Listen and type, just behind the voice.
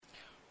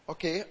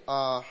Okay,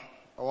 I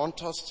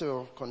want us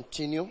to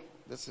continue.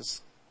 This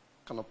is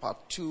kind of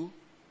part 2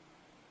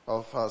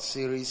 of our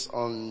series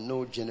on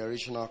no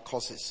generational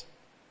curses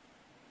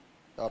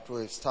that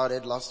we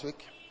started last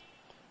week.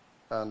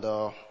 And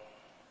I'm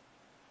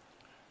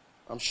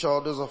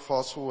sure those of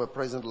us who were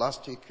present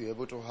last week were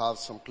able to have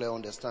some clear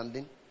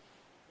understanding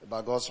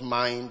about God's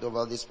mind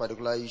over this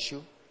particular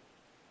issue.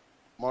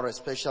 More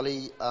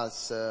especially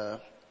as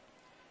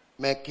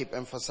may keep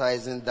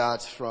emphasizing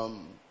that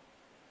from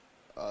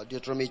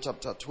Deuteronomy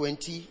chapter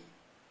 20,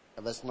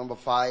 verse number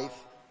 5,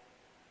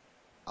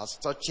 as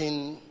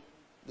touching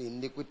the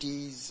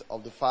iniquities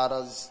of the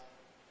fathers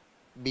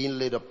being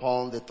laid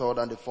upon the third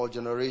and the fourth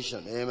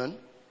generation. Amen.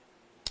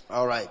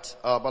 All right.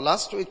 But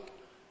last week,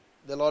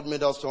 the Lord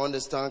made us to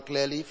understand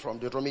clearly from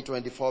Deuteronomy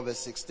 24, verse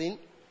 16,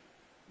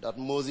 that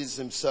Moses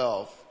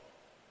himself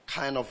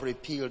kind of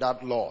repealed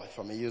that law, if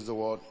I may use the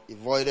word, he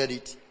voided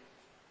it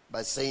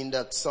by saying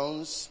that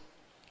sons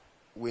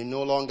will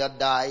no longer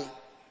die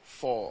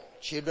for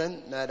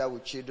children, neither will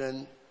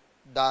children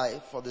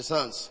die for the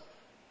sons.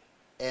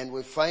 And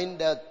we find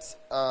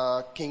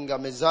that King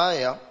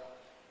Amaziah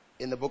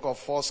in the book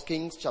of 1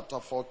 Kings chapter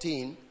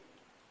 14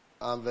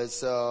 and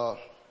verse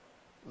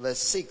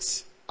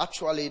 6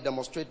 actually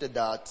demonstrated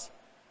that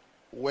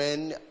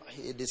when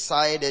he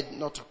decided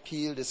not to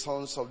kill the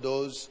sons of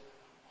those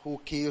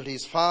who killed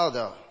his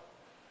father,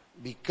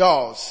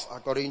 because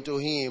according to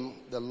him,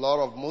 the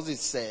law of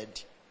Moses said,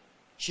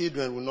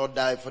 children will not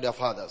die for their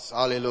fathers.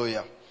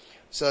 Hallelujah.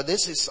 So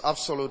this is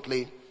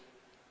absolutely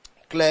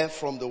clear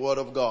from the word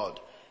of God.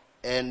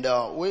 And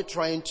we're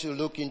trying to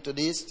look into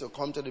this to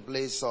come to the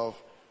place of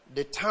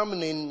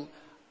determining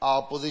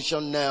our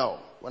position now.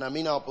 When I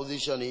mean our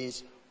position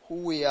is who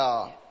we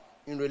are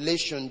in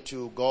relation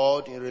to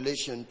God, in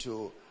relation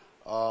to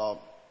our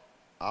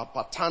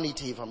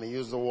paternity, if I may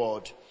use the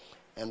word,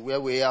 and where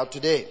we are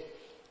today.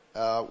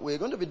 We're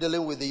going to be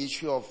dealing with the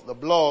issue of the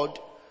blood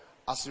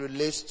as it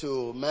relates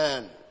to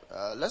man.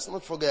 Let's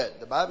not forget,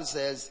 the Bible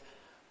says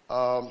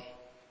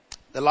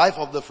the life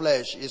of the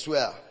flesh is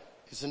where?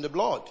 It's in the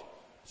blood.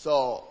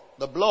 So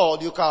the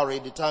blood you carry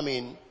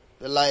determine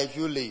the life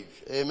you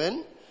live.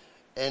 Amen.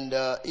 And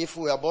if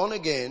we are born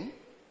again,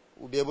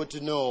 we'll be able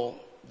to know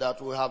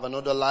that we have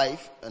another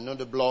life,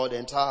 another blood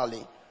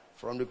entirely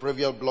from the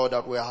previous blood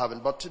that we are having.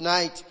 But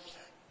tonight,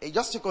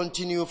 just to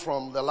continue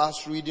from the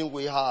last reading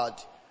we had,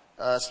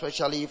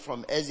 especially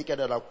from Ezekiel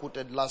that I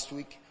quoted last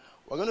week,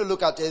 we're going to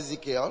look at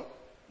Ezekiel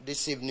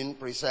this evening,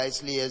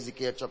 precisely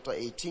Ezekiel chapter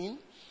 18.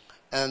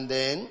 And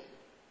then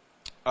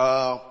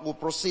we'll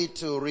proceed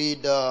to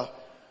read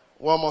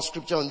one more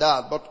scripture on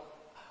that. But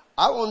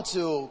I want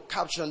to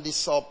caption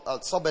this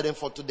subheading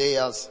for today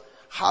as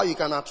how you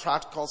can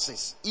attract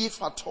curses,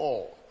 if at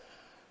all.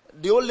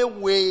 The only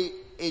way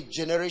a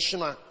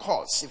generational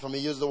curse, if I may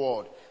use the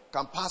word,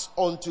 can pass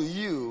on to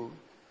you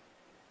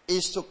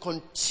is to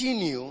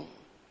continue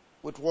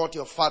with what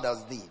your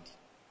fathers did.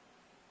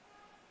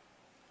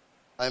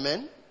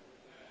 Amen?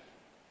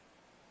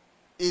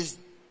 Is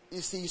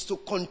to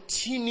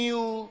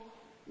continue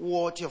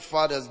what your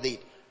fathers did.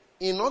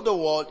 In other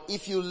words,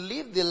 if you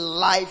live the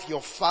life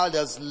your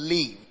fathers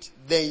lived,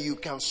 then you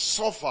can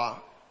suffer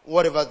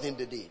whatever thing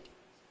they did.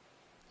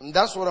 And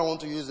that's what I want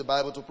to use the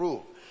Bible to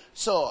prove.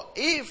 So,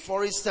 if,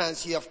 for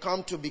instance, you have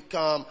come to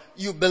become,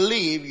 you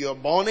believe, you're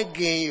born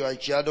again, you're a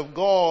child of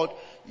God,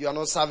 you are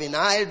not serving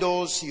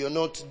idols, you're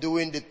not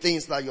doing the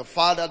things that your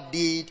father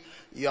did,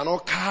 you are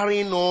not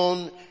carrying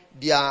on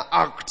their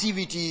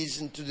activities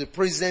into the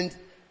present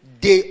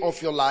day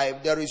of your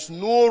life, there is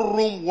no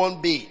room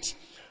one bit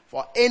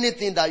for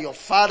anything that your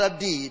father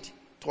did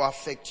to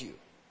affect you.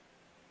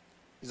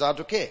 Is that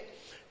okay?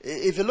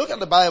 If you look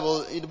at the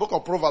Bible, in the book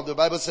of Proverbs, the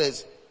Bible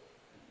says,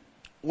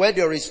 where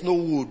there is no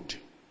wood,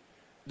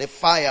 the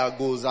fire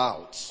goes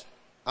out.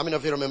 How many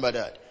of you remember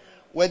that?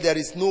 Where there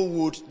is no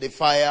wood, the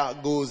fire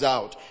goes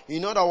out.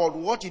 In other words,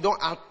 what you don't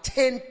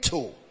attend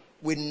to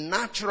will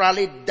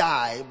naturally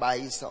die by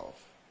itself.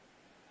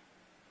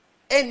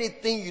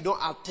 Anything you don't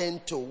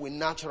attend to will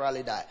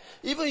naturally die.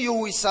 Even you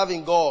who is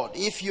serving God,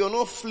 if you're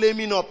not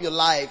flaming up your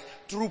life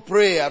through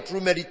prayer,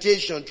 through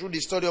meditation, through the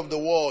study of the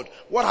word,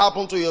 what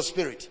happened to your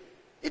spirit?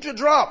 It will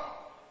drop.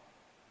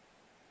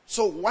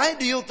 So why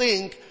do you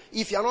think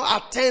if you're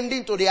not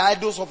attending to the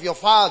idols of your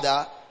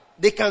father,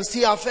 they can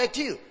still affect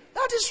you?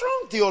 That is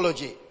wrong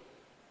theology.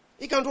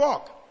 It can't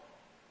work.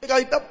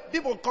 Because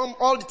people come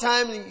all the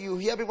time, you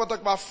hear people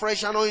talk about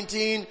fresh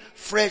anointing,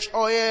 fresh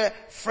oil,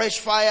 fresh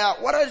fire.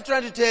 What are they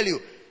trying to tell you?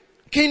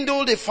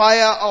 Kindle the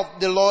fire of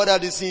the Lord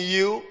that is in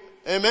you.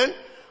 Amen?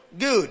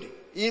 Good.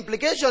 The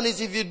implication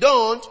is if you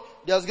don't,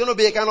 there's going to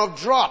be a kind of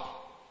drop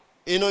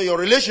in your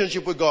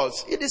relationship with God.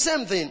 It's the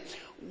same thing.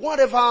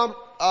 Whatever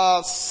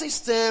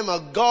system or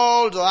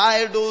gods or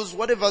idols,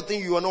 whatever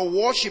thing you are not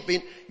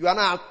worshiping, you are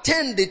not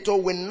attending to,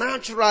 will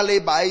naturally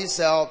by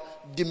itself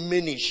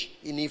diminish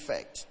in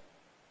effect.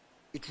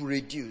 It will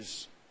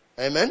reduce.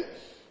 Amen?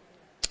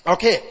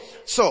 Okay.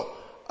 So,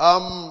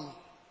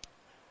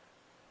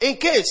 in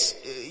case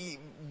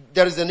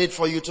there is a need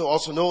for you to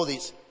also know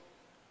this,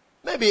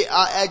 Maybe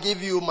I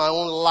give you my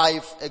own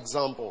life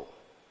example.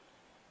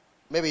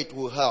 Maybe it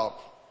will help.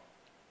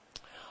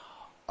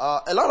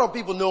 A lot of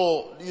people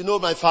know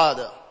my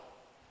father.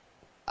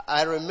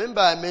 I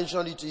remember I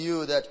mentioned it to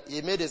you that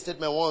he made a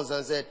statement once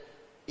and said,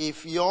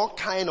 if your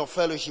kind of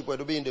fellowship were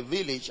to be in the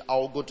village, I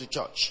will go to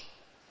church.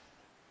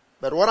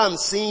 But what I'm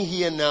seeing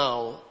here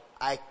now,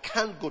 I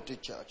can't go to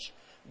church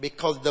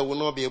because they will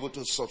not be able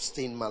to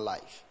sustain my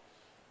life.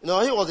 He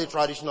was a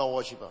traditional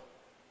worshiper,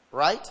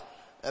 right?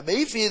 But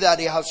he feels that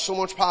he has so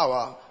much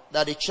power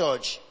that the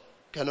church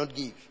cannot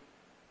give.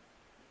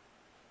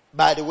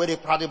 By the way they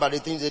practice, by the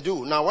things they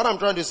do. Now what I'm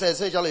trying to say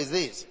essentially is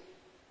this.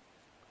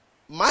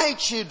 My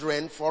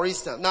children, for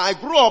instance, now I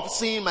grew up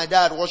seeing my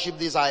dad worship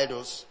these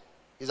idols.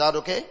 Is that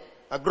okay?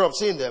 I grew up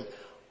seeing them.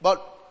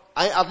 But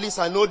at least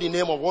I know the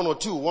name of one or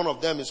two. One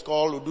of them is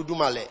called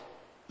Ududumale.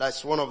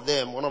 That's one of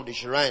them, one of the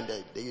shrine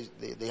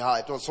they had.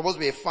 It was supposed to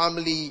be a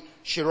family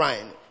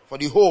shrine for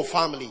the whole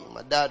family.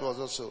 My dad was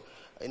also,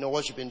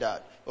 worshiping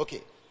that.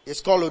 Okay.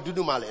 It's called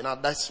Ududumale. Now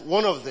that's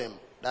one of them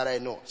that I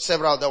know.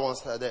 Several other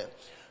ones are there.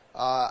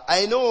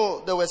 I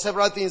know there were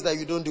several things that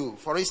you don't do.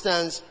 For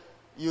instance,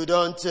 you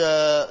don't,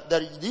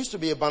 there used to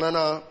be a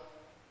banana,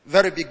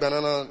 very big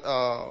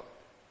banana,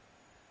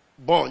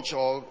 bunch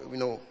or,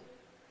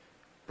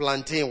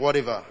 plantain,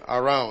 whatever,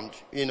 around,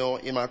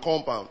 in my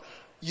compound.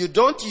 You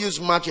don't use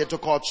machete to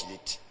cut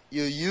it.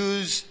 You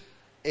use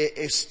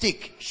a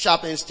stick,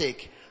 sharpened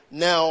stick.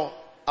 Now,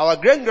 our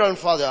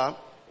great-grandfather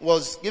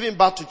was giving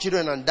birth to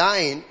children and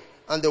dying,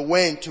 and they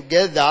went to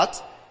get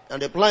that,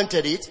 and they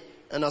planted it,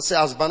 and I say,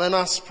 as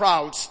banana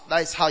sprouts,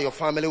 that's how your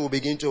family will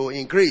begin to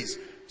increase.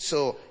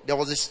 So, there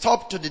was a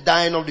stop to the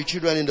dying of the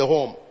children in the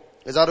home.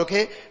 Is that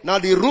okay? Now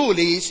the rule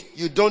is,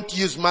 you don't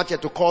use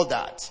machete to cut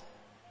that.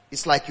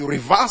 It's like you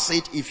reverse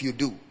it if you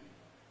do.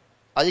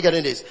 Are you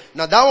getting this?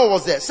 Now that one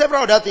was there.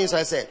 Several other things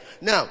I said.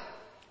 Now,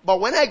 but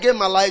when I gave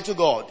my life to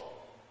God,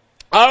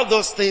 all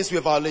those things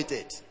were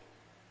violated.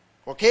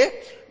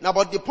 Okay? Now,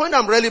 but the point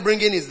I'm really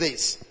bringing is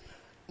this.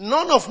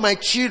 None of my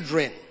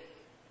children,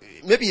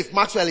 maybe if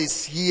Maxwell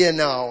is here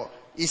now,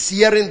 is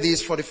hearing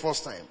this for the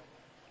first time.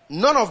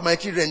 None of my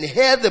children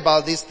heard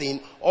about this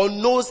thing or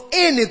knows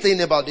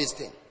anything about this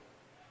thing.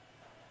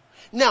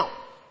 Now,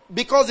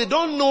 because they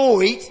don't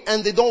know it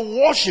and they don't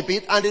worship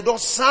it and they don't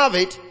serve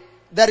it,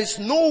 there is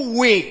no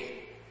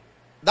way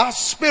that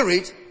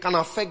spirit can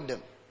affect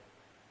them.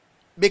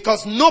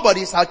 Because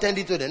nobody is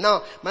attending to them.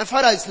 Now, my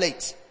father is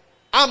late.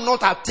 I'm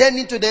not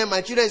attending to them.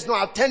 My children is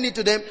not attending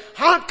to them.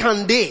 How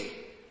can they?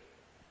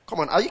 Come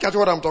on, are you catching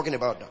what I'm talking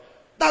about now?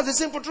 That's the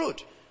simple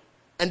truth.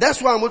 And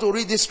that's why I'm going to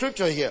read this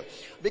scripture here.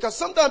 Because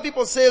sometimes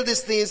people say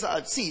these things.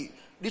 See,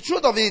 the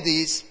truth of it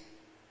is,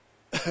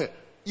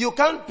 you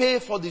can't pay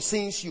for the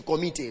sins you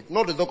committed,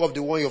 not to talk of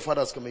the one your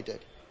fathers committed.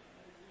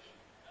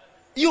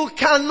 You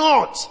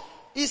cannot.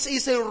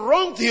 It's a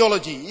wrong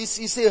theology.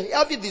 It's a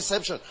heavy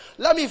deception.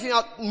 Let me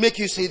make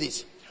you see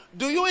this.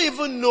 Do you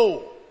even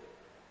know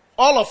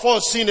all of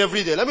us sin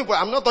every day?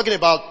 I'm not talking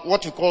about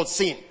what you call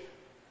sin.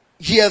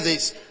 Hear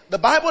this. The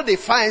Bible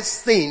defines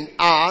sin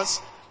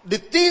as the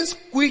things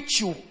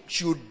which you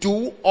should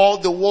do or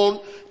the one,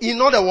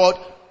 in other words,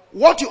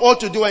 what you ought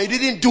to do and you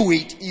didn't do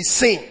it is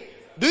sin.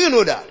 Do you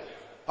know that?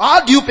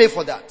 How do you pay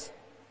for that?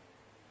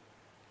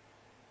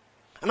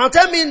 And now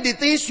tell me the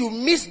things you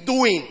miss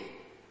doing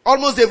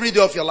almost every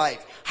day of your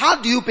life. How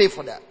do you pay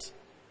for that?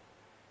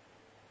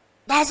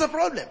 That's a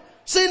problem.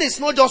 Sin is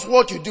not just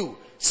what you do.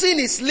 Sin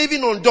is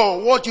living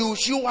undone what you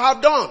should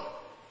have done.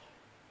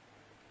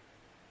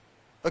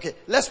 Okay,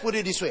 let's put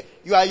it this way.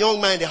 You are a young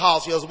man in the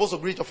house. You're supposed to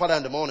greet your father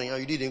in the morning and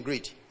you didn't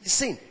greet. It's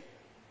sin.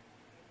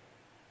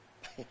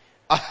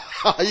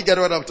 You get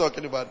what I'm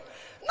talking about?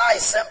 No,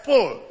 it's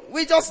simple.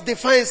 We just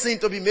define sin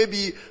to be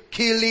maybe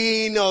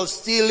killing or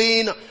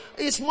stealing.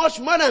 It's much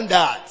more than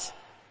that.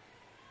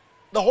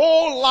 The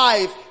whole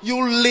life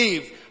you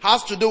live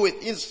has to do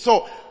with it.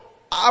 So,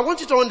 I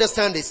want you to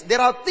understand this. There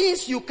are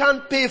things you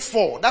can't pay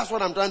for. That's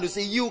what I'm trying to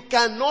say. You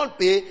cannot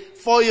pay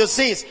for your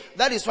sins.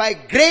 That is why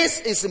grace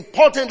is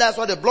important. That's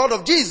why the blood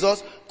of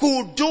Jesus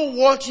could do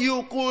what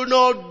you could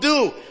not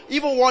do.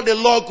 Even what the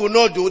law could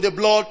not do, the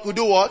blood could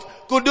do what?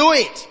 Could do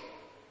it.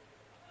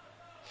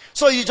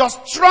 So you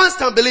just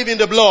trust and believe in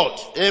the blood.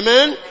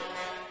 Amen?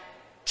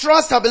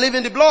 Trust and believe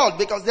in the blood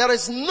because there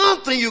is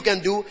nothing you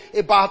can do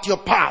about your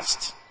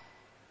past.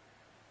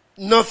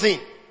 Nothing.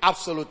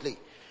 Absolutely.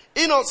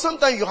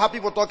 Sometimes you have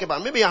people talk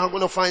about, maybe I'm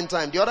going to find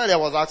time. The other day I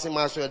was asking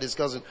Master,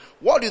 discussing,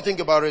 what do you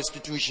think about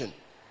restitution?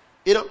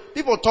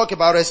 People talk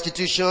about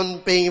restitution,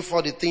 paying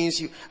for the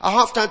things I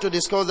have time to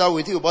discuss that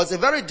with you, but it's a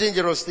very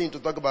dangerous thing to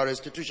talk about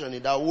restitution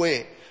in that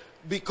way.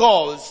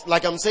 Because,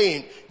 like I'm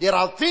saying, there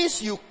are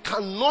things you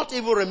cannot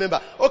even remember.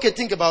 Okay,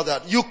 think about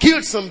that. You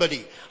killed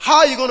somebody. How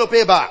are you going to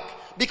pay back?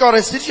 Because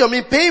restitution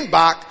means paying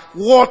back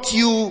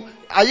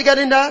are you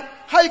getting that?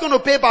 How are you going to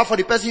pay back for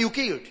the person you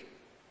killed?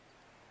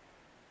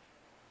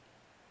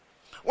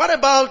 What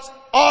about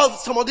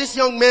some of these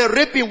young men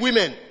raping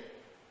women?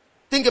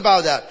 Think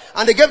about that.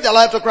 And they gave their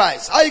life to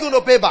Christ. How are you going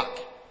to pay back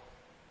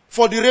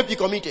for the rape you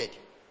committed?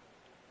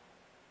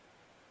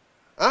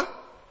 Huh?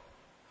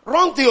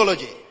 Wrong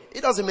theology.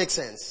 It doesn't make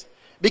sense.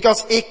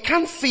 Because it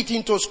can't fit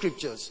into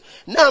scriptures.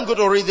 Now I'm going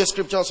to read the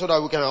scripture so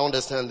that we can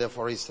understand them,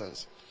 for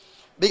instance.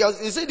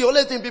 Because you see, the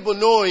only thing people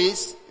know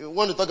is,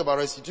 when you talk about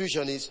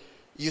restitution, is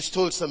you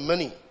stole some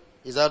money.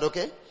 Is that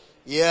okay?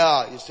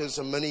 Yeah, you stole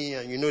some money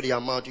and you know the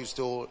amount you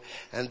stole,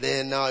 and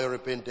then now you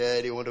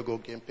repented, you want to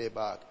go and pay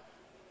back.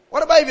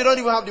 What about if you don't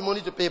even have the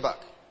money to pay back?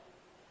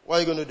 What are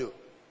you going to do?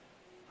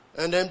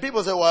 And then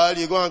people say, well,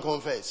 you go and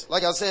confess.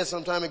 Like I said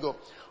some time ago,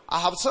 I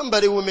have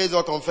somebody who made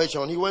a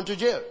confession. He went to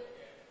jail.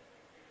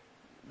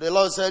 The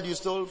Lord said, you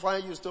stole,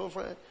 fine, you stole,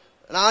 fine.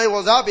 And I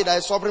was happy that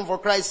he's suffering for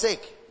Christ's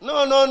sake.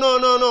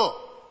 No.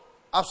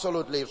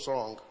 Absolutely it's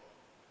wrong.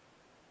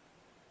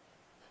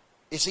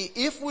 You see,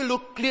 if we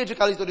look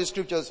critically to the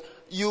scriptures,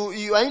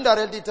 you are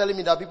indirectly telling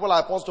me that people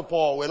like Apostle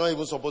Paul were not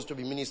even supposed to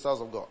be ministers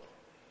of God.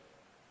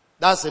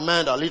 That's a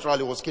man that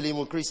literally was killing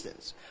more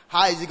Christians.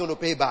 How is he going to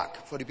pay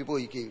back for the people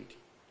he killed?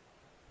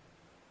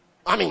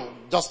 I mean,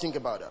 just think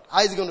about that.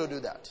 How is he going to do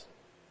that?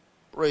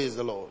 Praise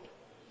the Lord.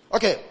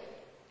 Okay.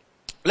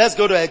 Let's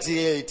go to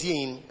Exodus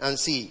 18 and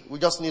see. We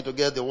just need to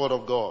get the word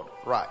of God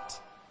right.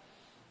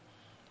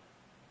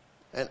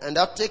 And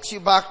that takes you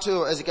back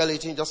to Ezekiel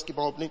 18, just keep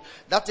on opening.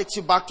 That takes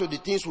you back to the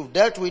things we've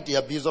dealt with, the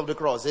abuse of the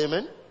cross.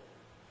 Amen?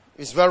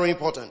 It's very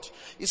important.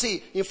 You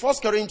see, in 1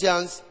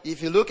 Corinthians,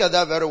 if you look at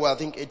that very well, I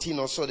think 18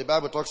 or so, the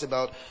Bible talks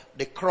about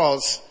the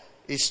cross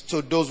is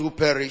to those who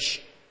perish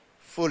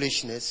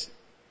foolishness.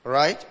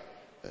 Right?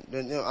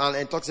 And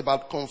it talks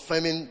about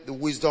confirming the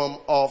wisdom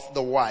of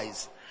the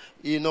wise.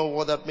 You know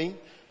what that means?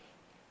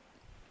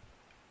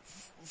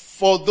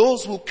 For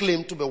those who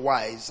claim to be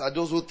wise are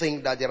those who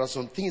think that there are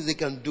some things they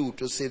can do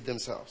to save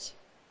themselves.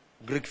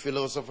 Greek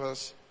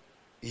philosophers,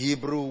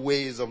 Hebrew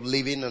ways of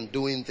living and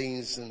doing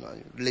things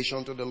in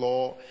relation to the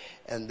law.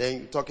 And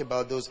then you talk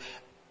about those.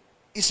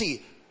 You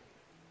see,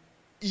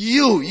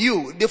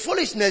 the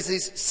foolishness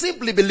is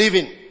simply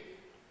believing.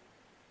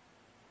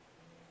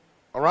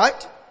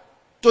 Alright?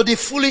 To the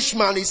foolish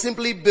man is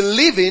simply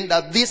believing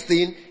that this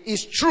thing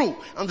is true.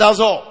 And that's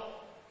all.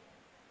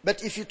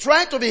 But if you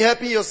try to be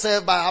helping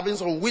yourself by having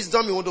some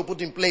wisdom you want to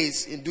put in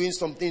place in doing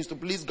some things to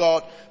please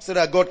God so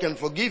that God can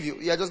forgive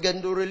you, you are just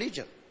getting to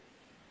religion.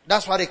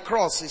 That's why the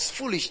cross is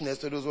foolishness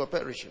to those who are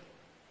perishing.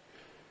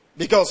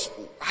 Because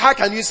how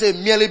can you say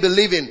merely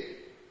believing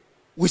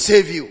will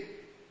save you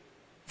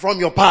from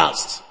your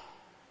past?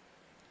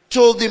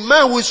 To the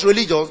man who is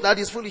religious, that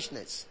is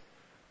foolishness.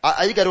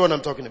 Are you getting what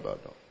I'm talking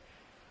about now?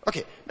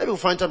 Okay, maybe we'll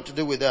find time to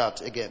deal with that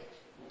again.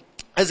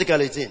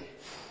 Ezekiel 18.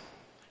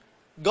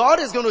 God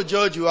is going to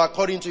judge you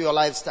according to your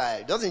lifestyle.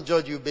 He doesn't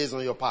judge you based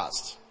on your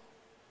past.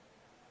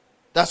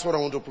 That's what I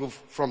want to prove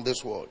from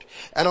this word.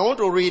 And I want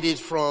to read it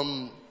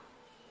from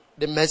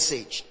the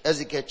Message,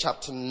 Ezekiel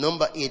chapter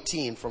number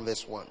 18 from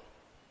verse 1.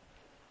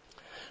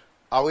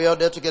 Are we all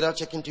there together?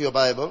 Check into your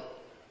Bible.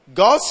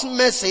 God's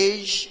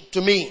message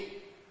to me.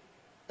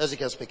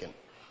 Ezekiel speaking.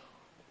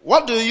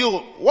 What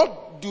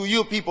do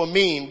you people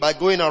mean by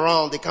going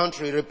around the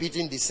country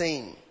repeating the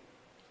same?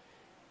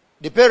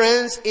 The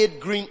parents ate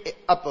green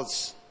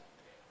apples.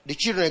 The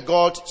children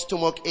got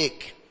stomach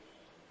ache.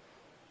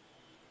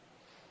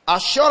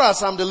 As sure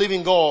as I'm the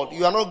living God,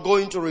 you are not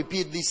going to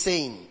repeat the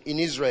same in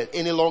Israel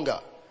any longer.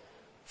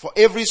 For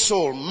every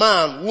soul,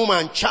 man,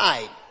 woman,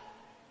 child,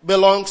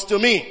 belongs to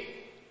me.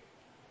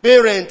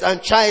 Parent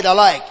and child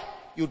alike.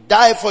 You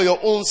die for your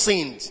own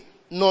sins,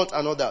 not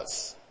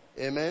another's.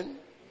 Amen.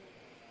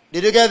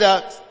 Did you get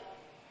that?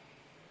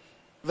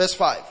 Verse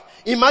 5.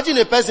 Imagine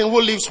a person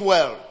who lives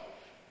well,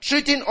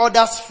 treating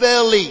others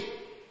fairly,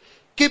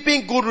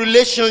 keeping good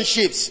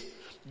relationships,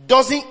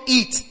 doesn't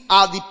eat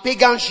at the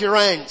pagan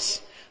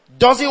shrines,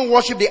 doesn't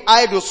worship the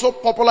idols so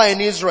popular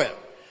in Israel,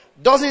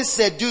 doesn't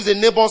seduce the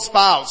neighbor's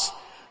spouse,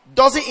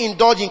 doesn't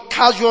indulge in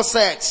casual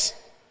sex,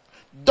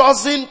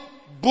 doesn't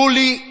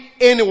bully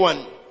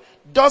anyone,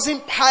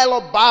 doesn't pile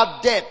up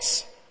bad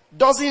debts,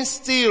 doesn't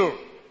steal,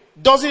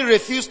 doesn't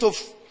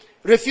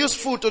refuse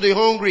food to the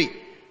hungry,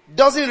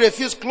 doesn't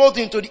refuse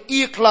clothing to the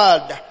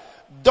ill-clad,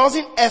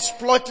 doesn't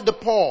exploit the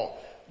poor,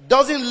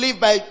 doesn't live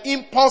by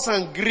impulse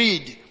and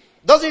greed,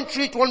 doesn't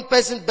treat one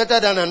person better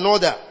than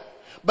another,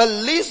 but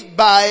lives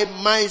by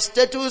my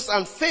statutes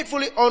and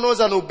faithfully honors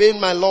and obeys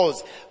my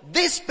laws.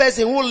 This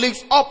person who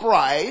lives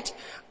upright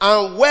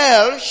and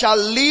well shall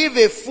live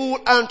a full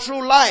and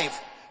true life,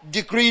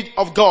 decreed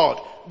of God,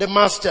 the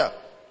Master.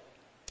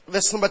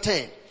 Verse number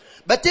 10.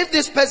 But if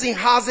this person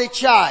has a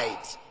child,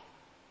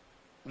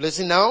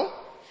 listen now,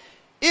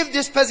 if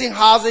this person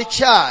has a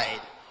child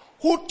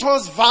who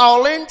turns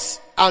violent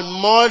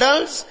and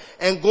murders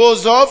and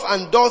goes off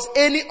and does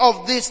any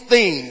of these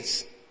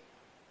things.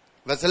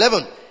 Verse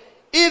 11.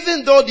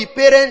 Even though the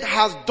parent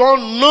has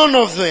done none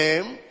of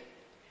them,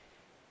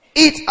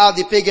 eat at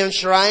the pagan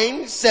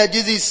shrine,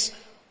 seduces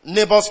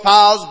neighbor's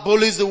spouse,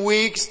 bullies the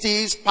weak,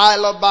 steals,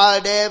 pile up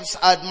bad debts,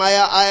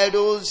 admire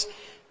idols,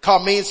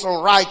 commits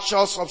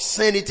unrighteous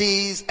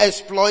obscenities,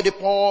 exploit the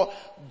poor,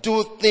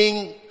 do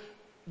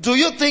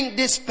you think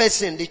this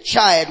person, the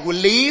child, will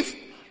live?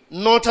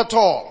 Not at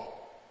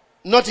all.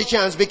 Not a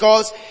chance,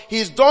 because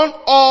he's done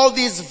all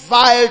these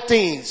vile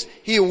things.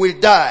 He will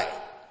die.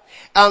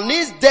 And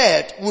his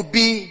death will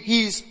be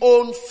his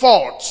own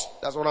fault.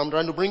 That's what I'm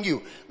trying to bring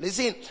you.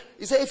 Listen,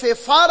 he said if a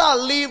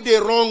father lived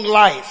a wrong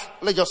life,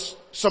 let's just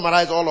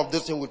summarize all of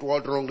this thing with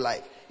what wrong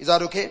life. Is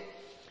that okay?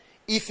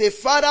 If a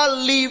father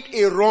lived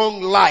a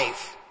wrong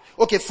life,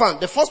 okay, fine.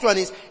 The first one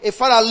is a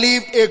father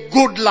lived a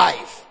good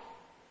life.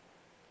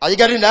 Are you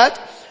getting that?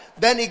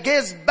 Then he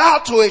gives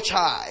birth to a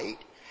child,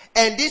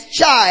 and this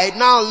child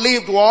now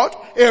lived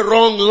what? A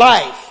wrong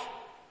life.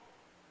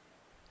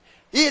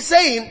 He is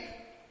saying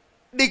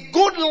the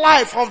good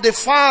life of the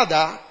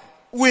father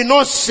will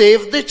not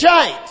save the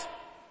child.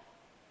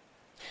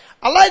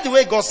 I like the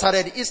way God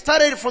started. He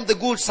started from the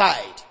good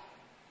side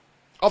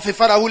of a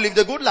father who lived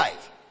a good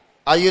life.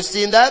 Are you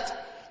seeing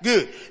that?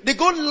 Good. The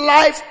good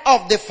life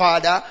of the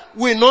father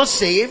will not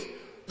save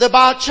the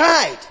bad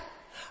child.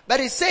 But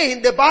he's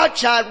saying the bad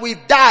child will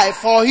die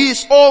for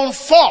his own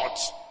fault.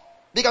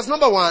 Because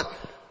number one,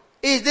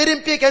 he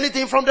didn't pick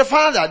anything from the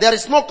father. There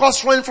is no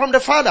cost flowing from the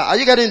father. Are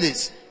you getting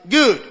this?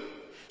 Good.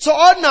 So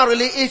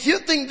ordinarily, if you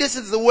think this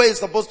is the way it's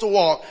supposed to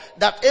work,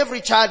 that every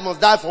child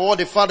must die for what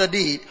the father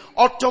did,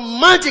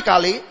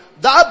 automatically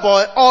that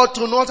boy ought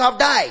to not have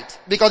died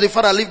because the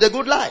father lived a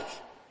good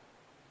life.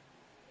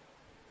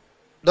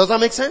 Does that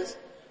make sense?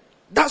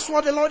 That's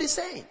what the Lord is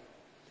saying.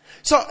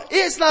 So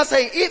it's not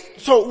saying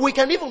so we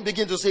can even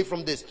begin to say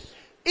from this,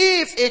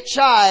 if a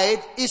child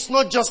is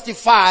not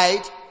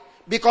justified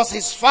because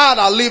his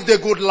father lived a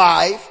good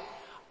life,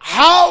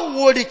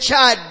 how would a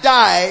child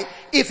die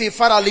if his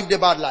father lived a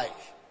bad life?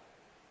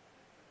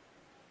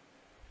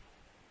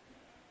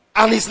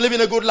 And he's living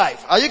a good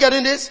life. Are you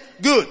getting this?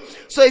 Good.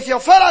 So if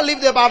your father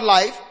lived a bad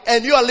life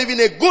and you are living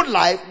a good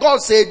life, God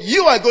said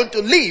you are going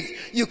to live.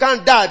 You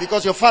can't die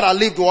because your father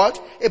lived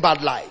what? A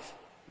bad life.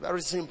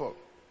 Very simple.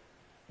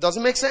 Does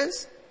it make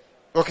sense?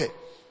 Okay.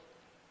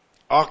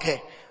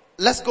 Okay.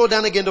 Let's go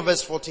down again to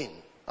verse 14.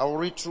 I will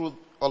read through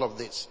all of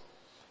this.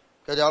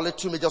 Okay, there are only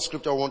two major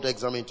scriptures I want to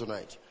examine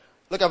tonight.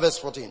 Look at verse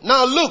 14.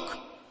 Now look.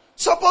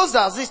 Suppose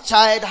that this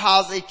child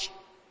has a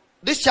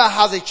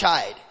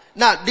child.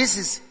 Now this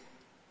is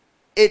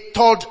a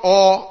third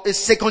or a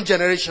second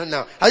generation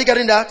now. Are you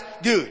getting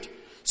that? Good.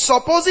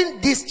 Supposing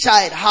this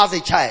child has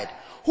a child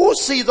who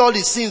sees all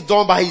the sins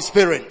done by his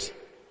parent.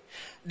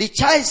 The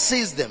child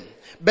sees them,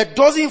 but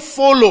doesn't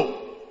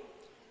follow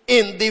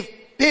in the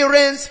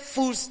parents'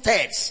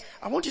 footsteps.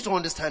 I want you to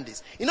understand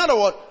this. In other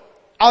words,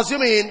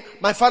 assuming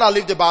my father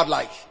lived a bad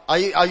life. Are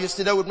you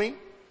still there with me?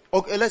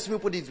 Okay, let's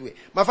put it this way.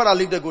 My father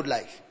lived a good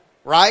life.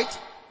 Right?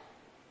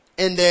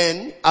 And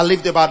then I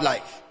lived a bad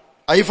life.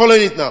 Are you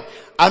following it now?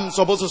 I'm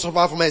supposed to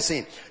suffer for my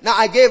sin. Now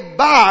I gave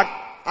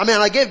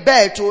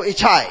birth to a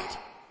child.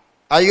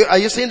 Are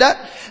you seeing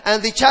that?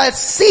 And the child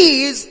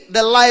sees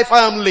the life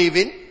I am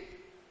living,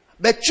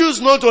 but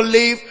choose not to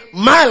live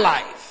my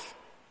life.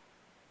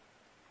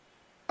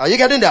 Are you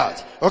getting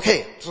that?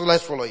 Okay, so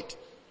let's follow it.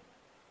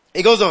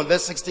 It goes on,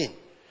 verse 16.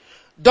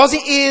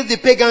 Doesn't eat the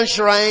pagan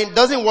shrine,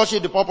 doesn't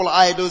worship the popular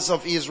idols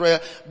of Israel,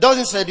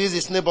 doesn't seduce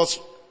his neighbor's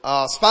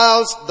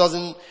spouse,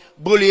 doesn't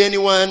bully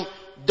anyone,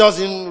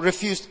 doesn't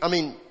refuse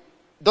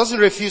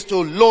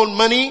to loan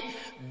money,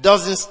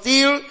 doesn't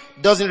steal,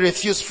 doesn't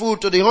refuse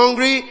food to the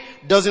hungry,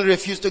 doesn't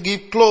refuse to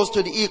give clothes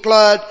to the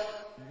ill-clad,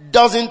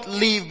 doesn't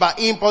live by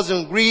impulse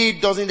and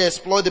greed, doesn't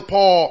exploit the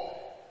poor.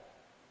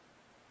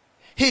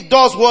 He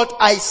does what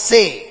I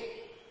say.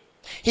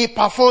 He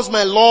performs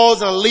my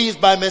laws and lives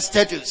by my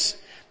statutes.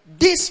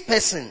 This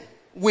person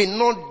will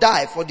not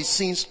die for the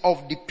sins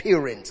of the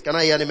parents. Can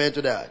I hear an amen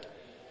to that?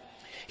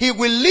 He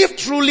will live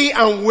truly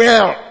and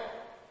well.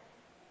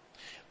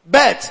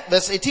 But,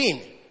 verse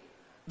 18,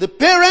 the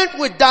parent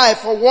will die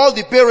for what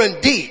the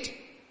parent did.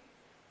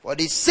 For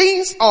the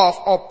sins of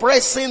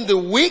oppressing the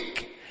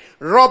weak,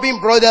 robbing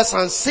brothers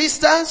and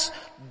sisters,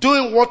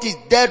 doing what is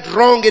dead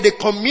wrong in the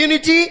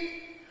community.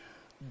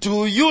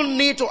 Do you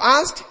need to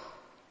ask?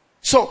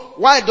 So,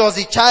 why does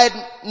the child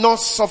not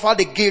suffer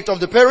the guilt of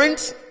the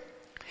parents?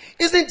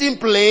 Isn't it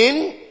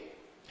plain?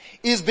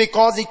 It's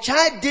because the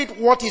child did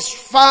what is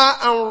fair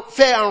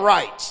and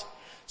right.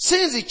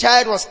 Since the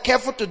child was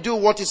careful to do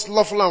what is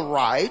lawful and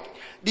right,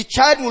 the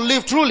child will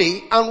live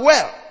truly and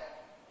well.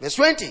 Verse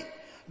 20.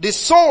 The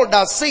soul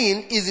that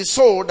sins is the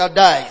soul that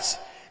dies.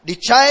 The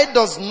child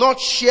does not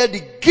share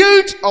the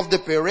guilt of the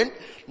parent,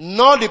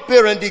 nor the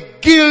parent the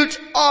guilt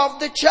of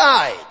the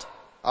child.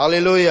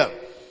 Hallelujah.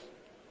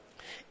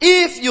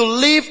 If you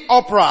live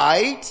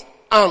upright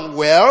and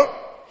well,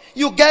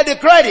 you get the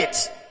credit.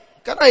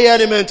 Can I hear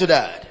an amen to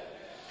that?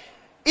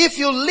 If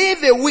you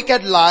live a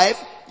wicked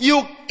life,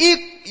 you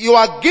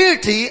are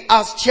guilty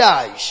as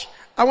charged.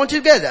 I want you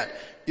to get that.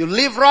 You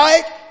live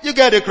right, you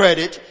get the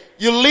credit.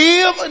 You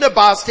live in a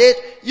bad state,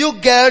 you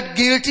get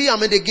guilty,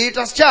 the guilt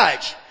as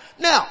charged.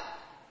 Now,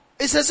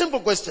 it's a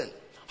simple question.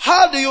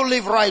 How do you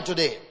live right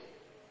today?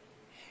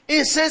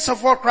 In sense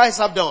of what Christ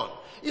have done.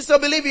 It's to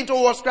believe into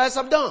what Christ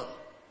have done.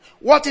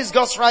 What is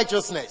God's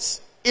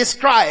righteousness? Is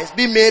Christ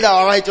be made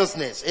our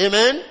righteousness?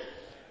 Amen?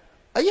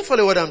 Are you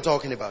following what I'm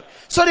talking about?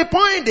 So the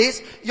point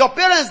is, your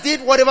parents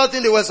did whatever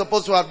thing they were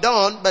supposed to have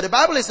done, but the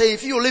Bible is saying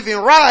if you're living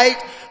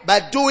right by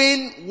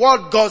doing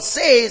what God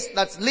says,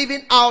 that's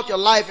living out your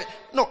life.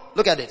 No,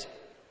 look at it.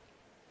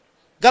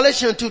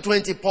 Galatians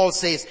 2:20, Paul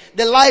says,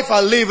 the life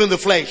I live in the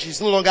flesh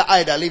is no longer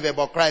I that live,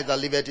 but Christ that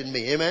liveth in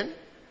me. Amen?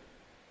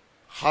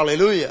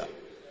 Hallelujah.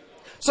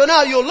 So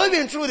now you're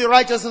living through the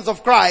righteousness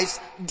of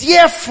Christ.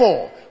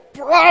 Therefore,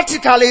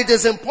 practically it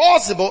is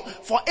impossible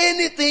for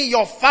anything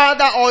your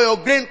father or your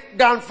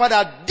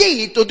great-grandfather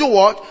did to do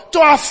what?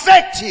 To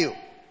affect you.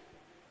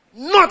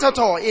 Not at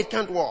all. It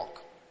can't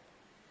work.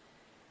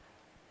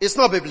 It's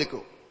not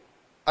biblical.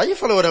 Are you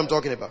following what I'm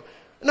talking about?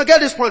 Now get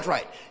this point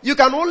right. You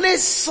can only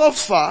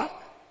suffer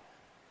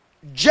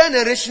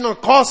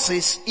generational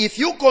curses if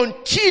you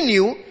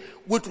continue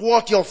with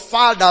what your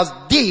fathers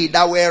did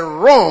that were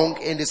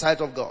wrong in the sight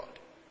of God.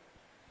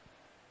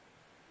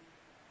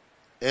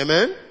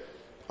 Amen?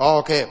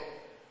 Okay.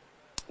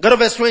 Go to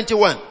verse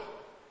 21.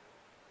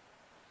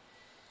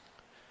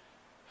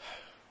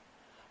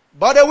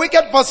 But a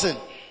wicked person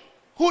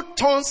who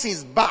turns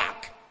his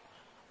back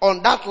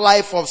on that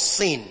life of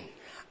sin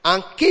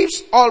and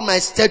keeps all my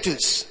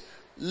statutes,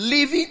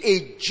 living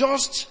a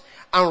just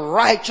and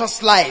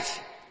righteous life,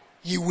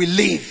 he will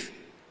live.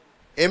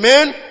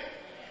 Amen?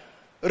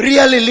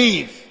 Really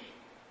live.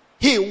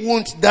 He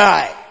won't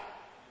die.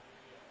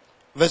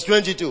 Verse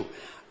 22.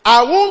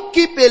 I won't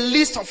keep a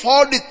list of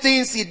all the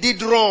things he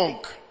did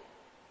wrong.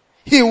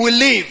 He will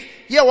live.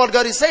 Hear what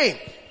God is saying.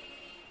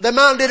 The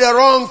man did a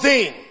wrong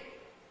thing.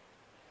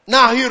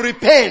 Now he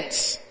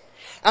repents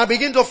and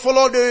begin to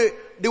follow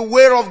the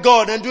way of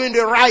God and doing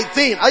the right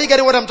thing. Are you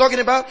getting what I'm talking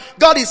about?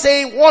 God is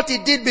saying what he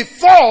did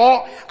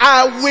before,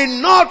 I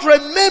will not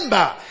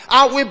remember.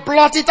 I will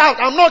blot it out.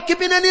 I'm not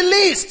keeping any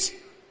list.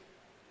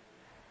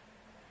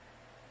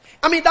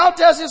 I mean, that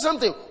tells you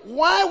something.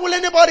 Why will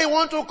anybody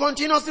want to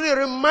continuously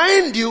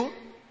remind you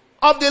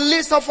of the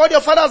list of what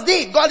your fathers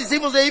did? God is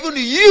even saying, even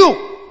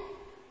you.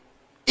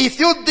 If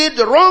you did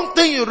the wrong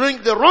thing, you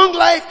live the wrong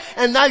life,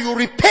 and now you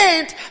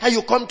repent, and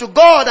you come to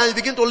God, and you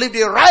begin to live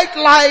the right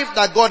life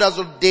that God has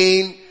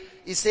ordained.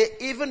 He said,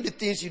 even the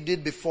things you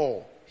did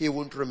before, he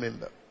won't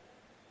remember.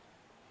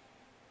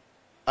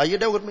 Are you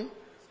there with me?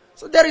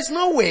 So there is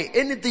no way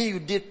anything you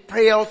did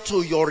prior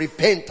to your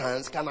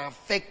repentance can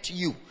affect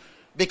you.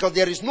 Because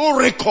there is no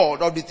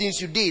record of the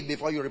things you did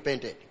before you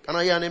repented. Can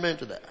I hear an amen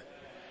to that?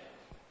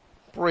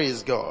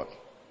 Praise God.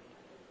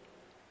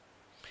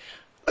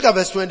 Look at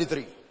verse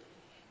 23.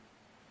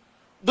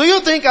 Do you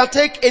think I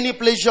take any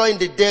pleasure in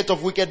the death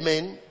of wicked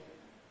men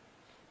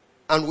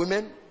and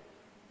women?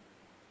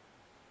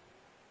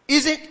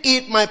 Isn't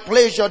it my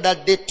pleasure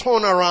that they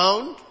turn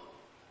around,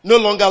 no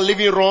longer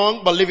living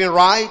wrong, but living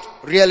right,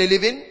 really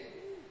living?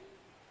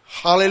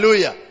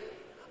 Hallelujah.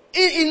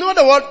 In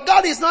other words,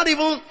 God is not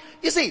even,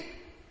 you see,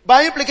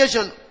 by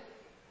implication,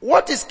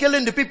 what is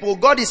killing the people?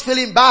 God is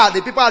feeling bad.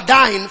 The people are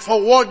dying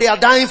for what they are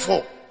dying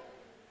for.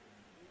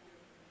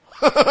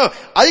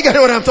 Are you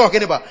getting what I'm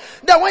talking about?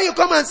 That when you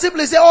come and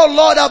simply say, oh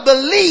Lord, I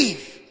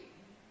believe.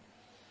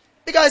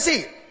 Because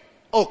see,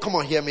 oh come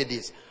on, hear me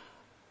this.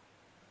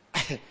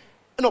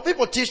 No,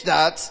 people teach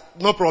that,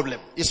 no problem.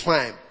 It's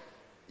fine.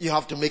 You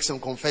have to make some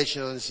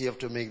confessions. You have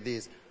to make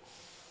this.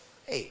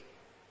 Hey,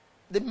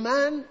 the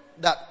man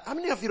that, how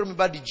many of you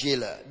remember the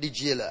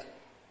jailer?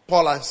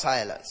 Paul and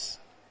Silas.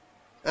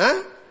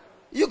 Huh?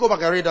 You go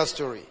back and read that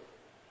story.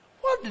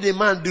 What did the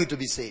man do to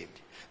be saved?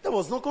 There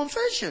was no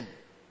confession.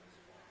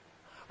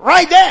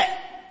 Right there.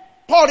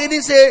 Paul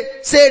didn't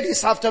say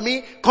this after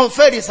me,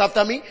 confess this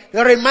after me,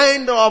 the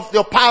reminder of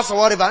your past or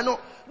whatever. No.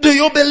 Do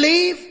you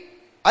believe?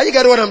 Are you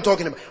getting what I'm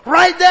talking about?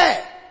 Right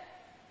there.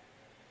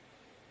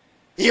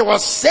 He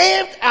was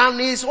saved and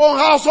his own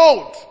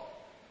household.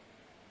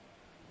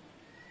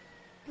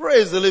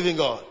 Praise the living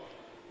God.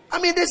 I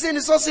mean, this thing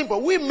is so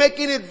simple. We're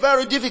making it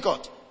very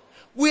difficult.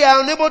 We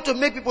are unable to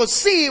make people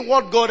see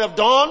what God have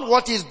done,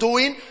 what he's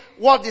doing,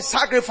 what the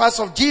sacrifice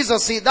of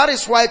Jesus is. That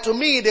is why to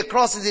me the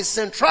cross is the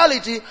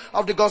centrality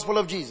of the gospel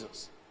of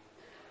Jesus.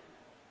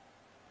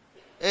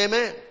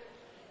 Amen.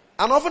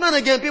 And often and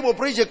again people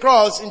preach the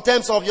cross in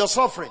terms of your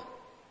suffering.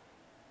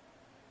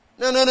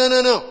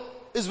 No.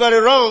 It's very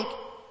wrong.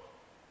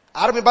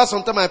 I remember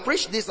sometime I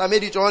preached this, I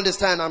made you to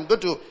understand. I'm going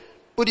to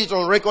put it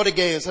on record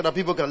again so that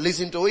people can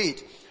listen to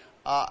it.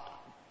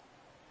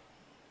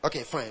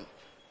 Okay, fine.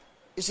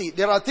 You see,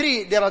 there are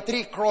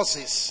three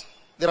crosses.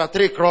 There are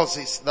three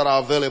crosses that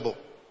are available.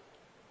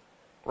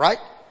 Right?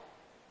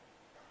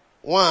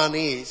 One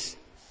is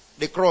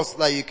the cross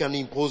that you can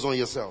impose on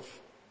yourself.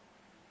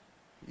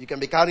 You can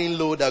be carrying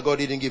load that God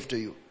didn't give to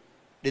you.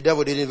 The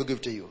devil didn't even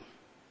give to you.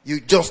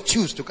 You just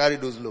choose to carry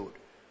those load.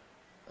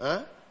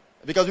 Huh?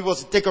 Because people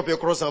say, take up your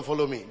cross and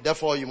follow me.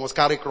 Therefore, you must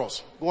carry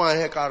cross. Go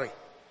ahead, carry.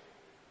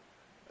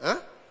 Huh?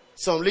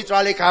 Some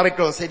literally carry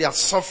cross, say they are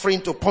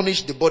suffering to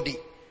punish the body.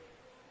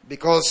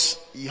 Because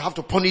you have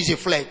to punish the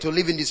flesh to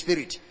live in the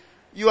spirit.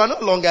 You are no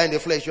longer in the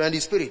flesh, you are in the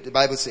spirit, the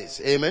Bible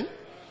says. Amen?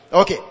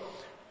 Okay.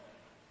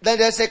 Then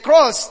there's a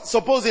cross,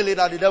 supposedly,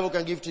 that the devil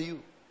can give to you.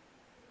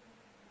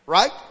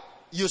 Right?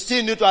 You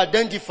still need to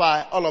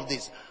identify all of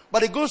this.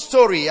 But a good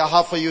story I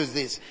have for you is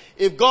this.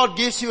 If God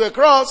gives you a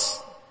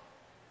cross,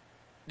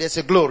 there's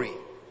a glory.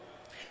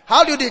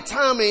 How do you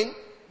determine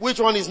which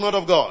one is not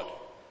of God?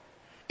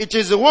 It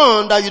is the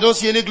one that you don't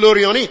see any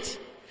glory on it.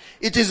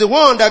 It is the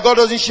one that God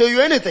doesn't show you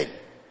anything.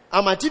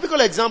 And my typical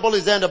example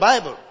is there in the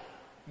Bible.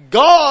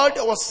 God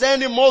was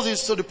sending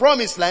Moses to the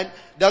promised land.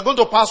 They are going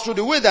to pass through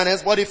the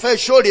wilderness, but he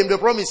first showed him the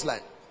promised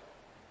land.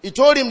 He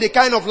told him the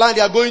kind of land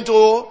they are going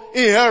to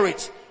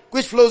inherit,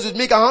 which flows with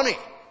milk and honey.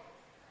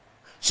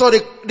 So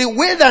the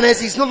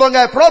wilderness is no longer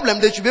a problem.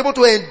 They should be able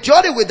to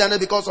enjoy the wilderness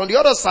because on the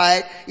other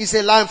side is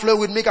a land flowing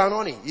with milk and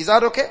honey. Is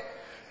that okay?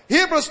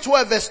 Hebrews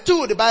 12 verse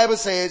 2, the Bible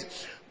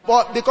says,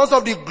 but because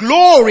of the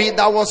glory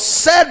that was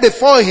set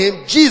before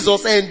him,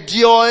 Jesus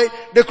endured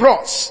the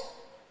cross.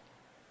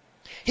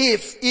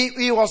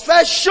 He was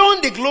first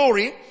shown the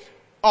glory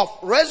of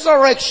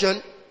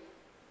resurrection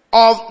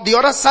of the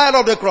other side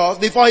of the cross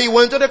before he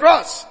went to the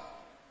cross.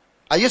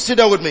 Are you still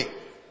there with me?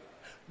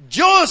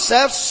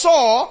 Joseph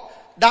saw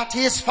that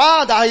his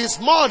father, his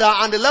mother,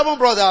 and the 11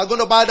 brothers are going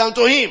to bow down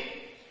to him.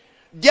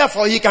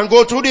 Therefore, he can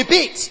go through the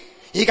pit.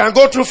 He can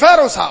go through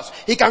Pharaoh's house.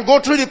 He can go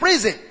through the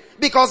prison.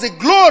 Because the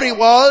glory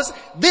was,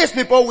 these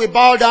people will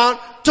bow down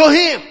to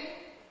him.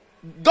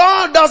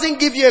 God doesn't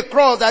give you a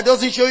cross that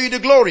doesn't show you the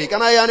glory.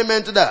 Can I hear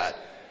amen to that?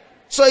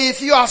 So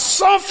if you are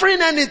suffering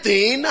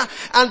anything,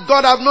 and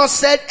God have not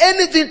said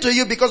anything to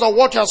you because of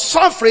what you are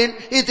suffering,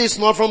 it is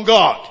not from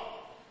God.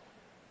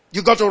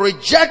 You got to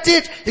reject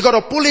it. You got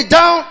to pull it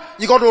down.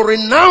 You got to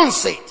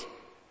renounce it.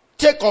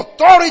 Take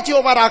authority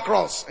over that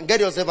cross and get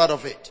yourself out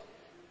of it.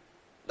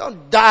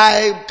 Don't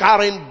die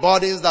carrying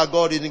burdens that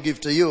God didn't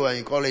give to you and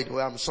you call it,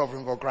 well, I'm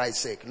suffering for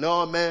Christ's sake.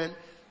 No, man.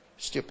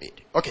 Stupid.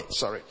 Okay,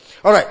 sorry.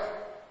 Alright.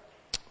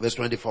 Verse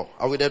 24.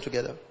 Are we there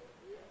together?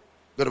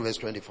 Go to verse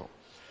 24.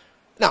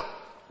 Now,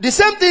 the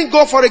same thing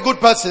goes for a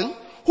good person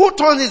who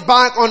turns his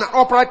back on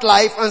upright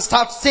life and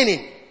starts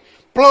sinning,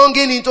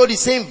 plunging into the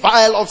same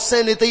vial of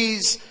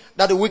sanities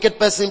that the wicked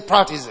person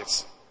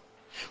practices.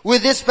 Will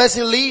this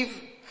person live?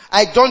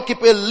 I don't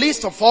keep a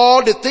list of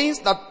all the things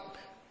that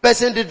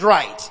person did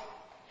right.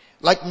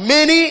 Like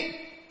money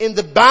in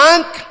the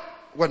bank,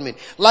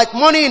 like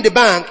money in the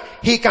bank,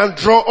 he can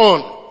draw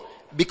on.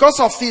 Because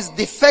of his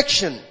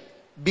defection,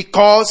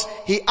 because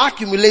he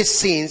accumulates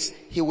sins,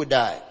 he will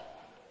die.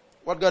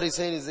 What God is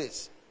saying is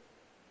this.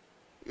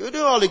 You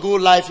do all the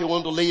good life you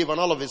want to live and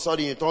all of a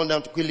sudden you turn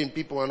down to killing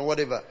people and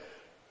whatever.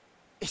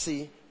 You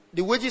see,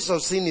 the wages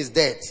of sin is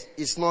death.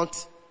 It's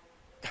not,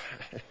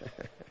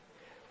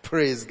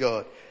 praise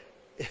God.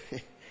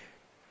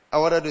 I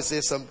wanted to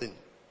say something.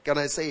 Can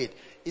I say it?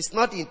 It's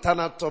not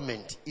eternal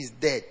torment, it's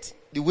death.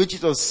 The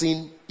wages of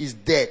sin is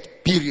death,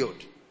 period.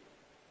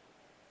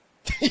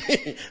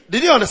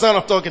 Did you understand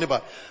what I'm talking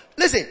about?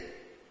 Listen,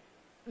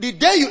 the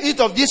day you eat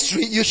of this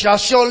tree, you shall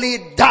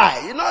surely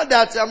die. You know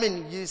that,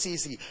 you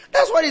see.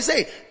 That's what he's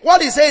saying.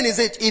 What he's saying is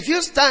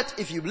that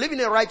if you live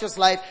in a righteous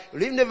life, you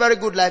live in a very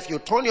good life, you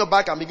turn your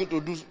back and begin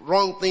to do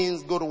wrong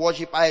things, go to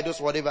worship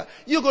idols, whatever,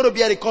 you're going to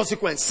bear the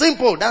consequence.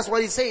 Simple. That's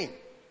what he's saying.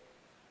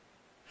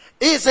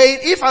 He's saying,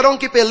 if I don't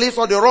keep a list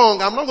of the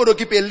wrong, I'm not going to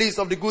keep a list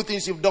of the good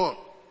things you've done.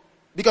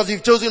 Because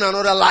you've chosen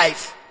another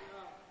life.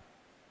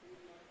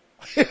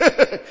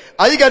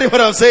 Are you getting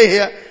what I'm saying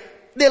here?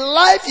 The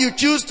life you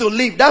choose to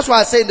live, that's why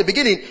I said in the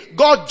beginning,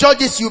 God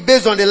judges you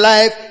based on the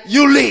life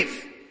you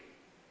live.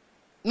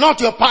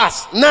 Not your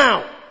past,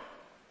 now.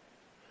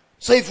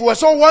 So if you were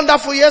so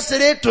wonderful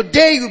yesterday,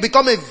 today you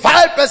become a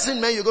vile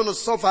person, man, you're going to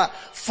suffer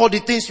for the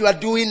things you are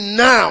doing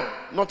now,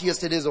 not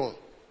yesterday's own.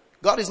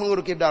 God is not going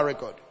to keep that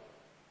record.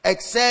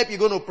 Except you're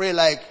going to pray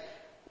like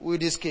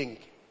with this king.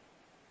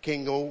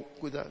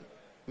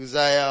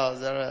 Uzziah,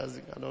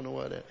 I don't know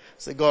what.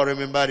 Say, God,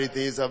 remember the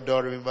things I've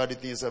done, remember the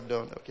things I've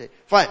done. Okay,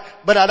 fine.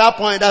 But at that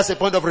point, that's a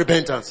point of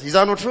repentance. Is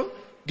that not true?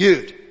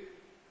 Good.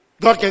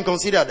 God can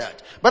consider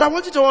that. But I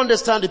want you to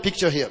understand the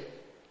picture here.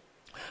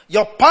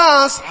 Your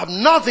past have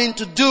nothing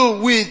to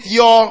do with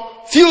your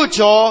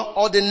future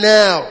or the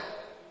now.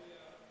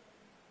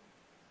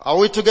 Are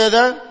we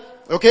together?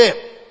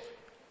 Okay.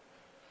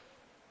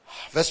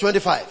 Verse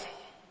 25.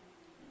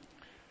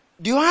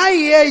 Do I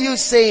hear you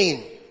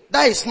saying,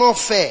 that is not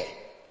fair?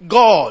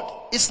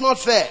 God, it's not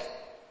fair.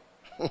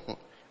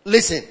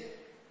 Listen,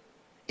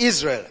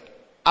 Israel,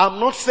 I'm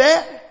not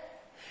fair.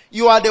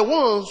 You are the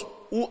ones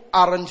who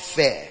aren't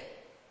fair.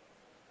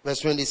 Verse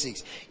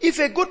 26. If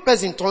a good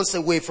person turns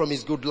away from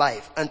his good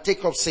life and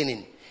takes up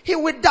sinning, he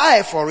will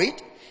die for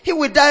it. He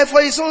will die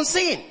for his own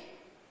sin.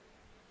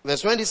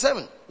 Verse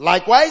 27.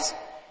 Likewise,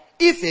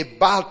 if a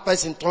bad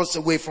person turns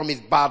away from his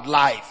bad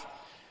life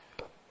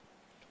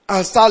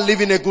and start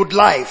living a good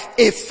life,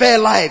 a fair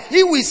life,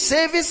 he will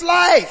save his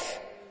life.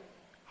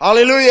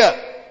 Hallelujah.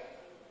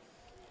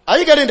 Are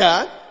you getting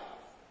that?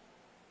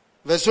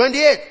 Verse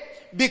 28.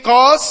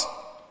 Because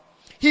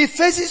he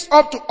faces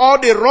up to all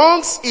the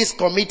wrongs he's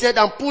committed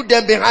and put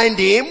them behind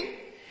him,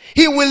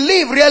 he will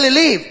live, really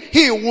live.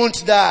 He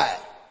won't die.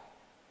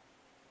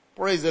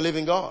 Praise the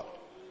living God.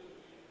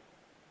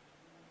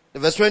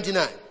 Verse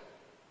 29.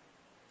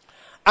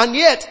 And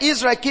yet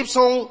Israel keeps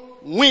on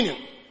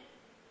winning.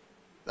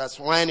 That's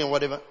whining,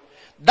 whatever.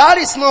 That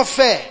is not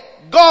fair.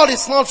 God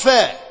is not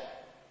fair.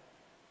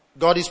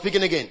 God is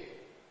speaking again.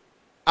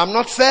 I'm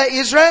not fair,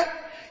 Israel.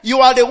 You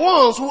are the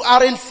ones who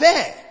aren't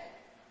fair.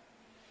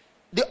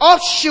 The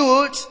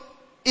offshoot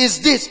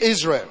is this,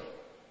 Israel.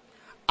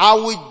 I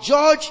will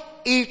judge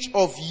each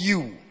of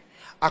you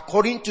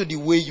according to the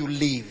way you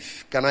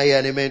live. Can I hear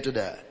an amen to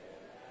that?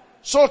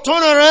 So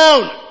turn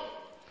around.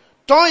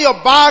 Turn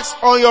your backs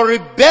on your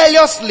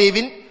rebellious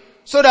living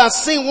so that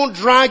sin won't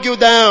drag you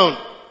down.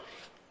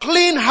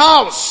 Clean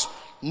house.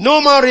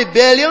 No more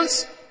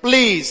rebellions.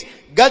 Please,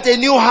 get a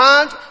new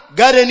heart.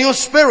 Get a new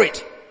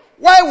spirit.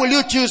 Why will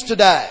you choose to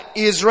die,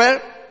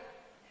 Israel?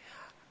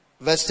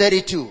 Verse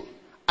 32.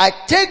 I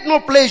take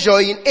no pleasure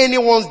in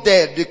anyone's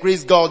death,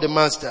 decrees God the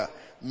Master.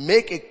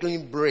 Make a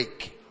clean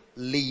break.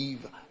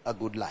 Live a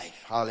good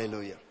life.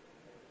 Hallelujah.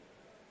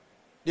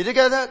 Did you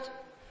get that?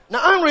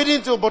 Now I'm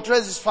reading to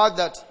buttress this fact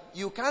that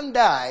you can't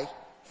die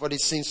for the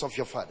sins of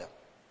your father.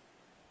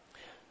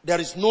 There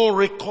is no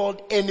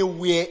record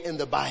anywhere in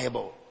the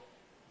Bible.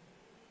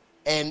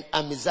 And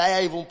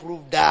Amaziah even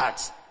proved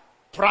that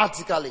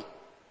practically.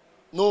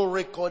 No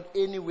record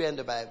anywhere in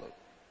the Bible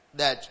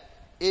that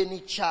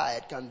any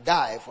child can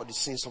die for the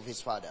sins of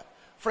his father.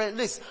 Friend,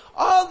 listen,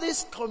 all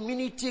this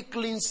community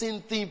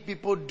cleansing thing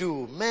people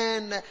do,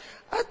 man,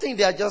 I think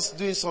they are just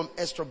doing some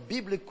extra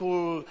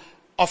biblical.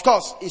 Of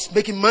course, it's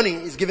making money,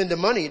 it's giving the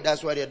money,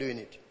 that's why they're doing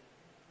it.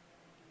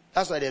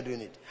 That's why they're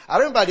doing it. I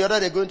remember the other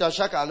day going to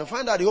Ashaka and I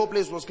found out the whole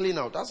place was clean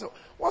out.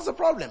 What's the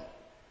problem?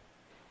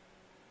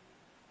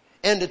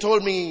 And they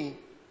told me,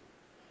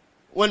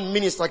 when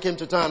minister came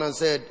to town and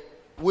said,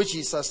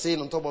 witches are staying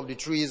on top of the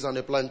trees and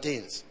the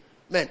plantains.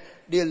 Man,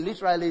 they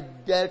literally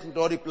dealt with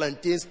all the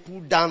plantains,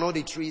 pulled down all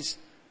the trees.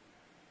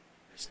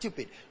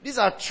 Stupid. These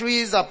are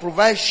trees that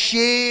provide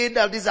shade.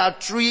 These are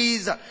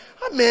trees.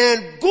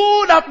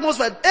 Good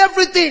atmosphere.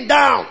 Everything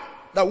down.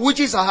 The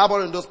witches are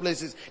harboring in those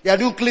places. They are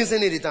doing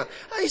cleansing in the town.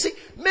 And you see,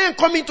 men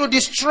coming to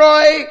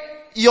destroy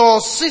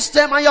your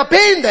system and you're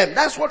paying them.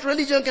 That's what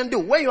religion can do.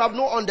 When you have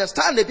no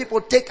understanding,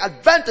 people take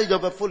advantage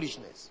of a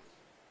foolishness.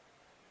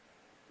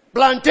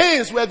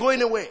 Plantains were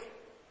going away.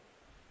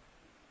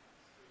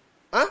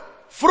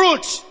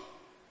 Fruits.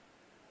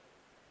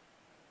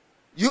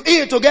 You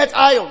eat to get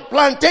iron.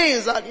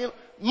 Plantains are,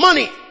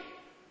 money.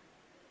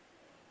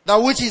 The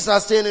witches are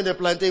staying in the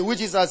plantain.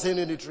 Witches are staying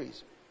in the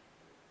trees.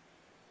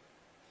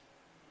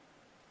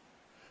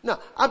 Now,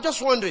 I'm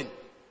just wondering.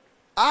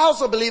 I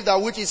also believe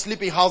that witches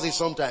sleep in houses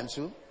sometimes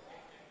too.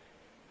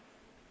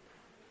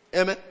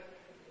 Amen.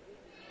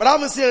 But I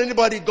haven't seen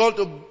anybody go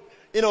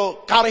to,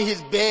 carry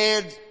his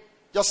bed,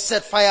 just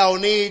set fire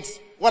on it.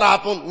 What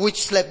happened?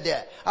 Witch slept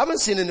there. I haven't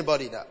seen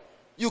anybody that.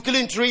 You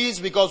clean trees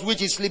because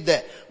witches sleep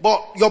there.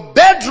 But your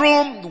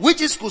bedroom,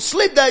 witches could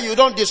sleep there, you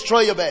don't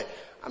destroy your bed.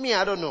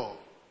 I don't know.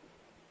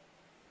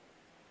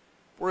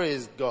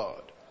 Praise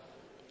God.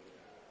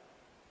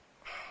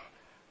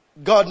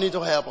 God needs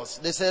to help us.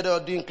 They said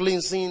doing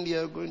cleansing, they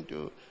are going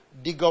to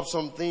dig up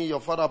something your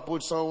father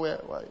put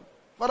somewhere. Why?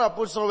 Father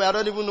put somewhere, I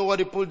don't even know what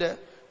he put there.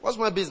 What's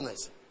my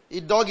business?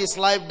 He dug his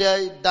life there,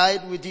 he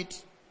died with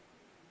it.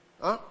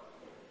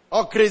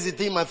 All crazy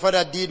thing my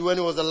father did when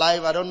he was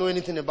alive, I don't know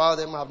anything about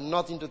them, I have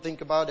nothing to think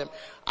about them.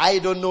 I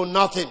don't know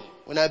nothing.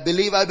 When I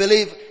believe,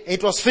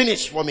 it was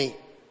finished for me.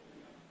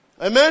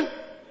 Amen?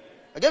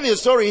 I gave you a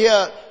story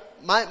here.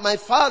 My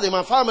father,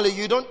 my family,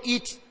 you don't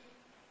eat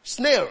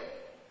snail.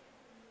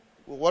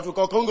 What we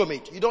call Congo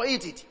meat. You don't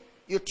eat it.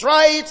 You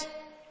try it,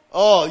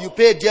 you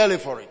pay dearly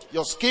for it.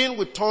 Your skin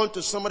will turn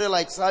to somebody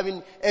like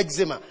having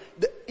eczema.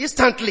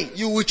 Instantly,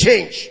 you will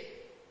change.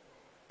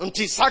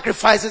 Until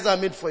sacrifices are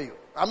made for you.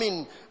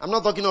 I'm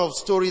not talking of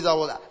stories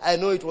I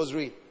know it was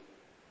real.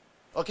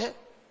 Okay?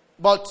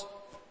 But,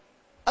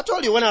 I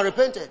told you when I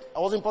repented, I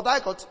was in Port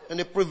Harcourt and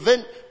they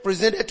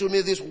presented to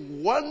me this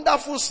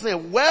wonderful snail,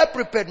 well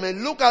prepared.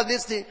 Man, look at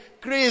this thing,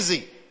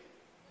 crazy.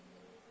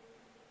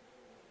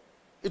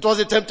 It was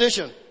a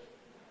temptation.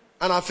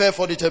 And I fell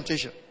for the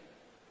temptation.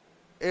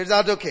 Is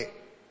that okay?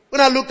 When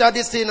I looked at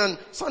this thing and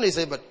somebody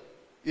said, but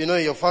in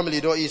your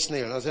family don't eat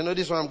snail. I said, no,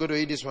 this one I'm going to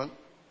eat this one.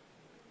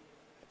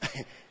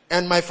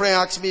 And my friend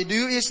asked me, do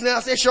you eat snail? I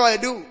said, sure I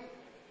do.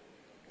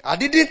 I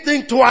didn't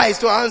think twice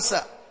to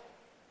answer.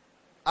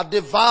 I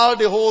devoured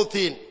the whole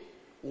thing.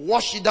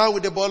 Washed it down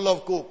with a bottle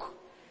of Coke.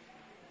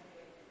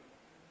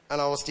 And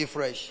I was still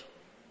fresh.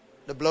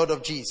 The blood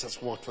of Jesus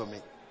worked for me.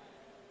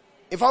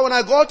 In fact, when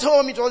I got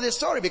home, it was a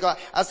story because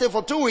I stayed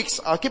for 2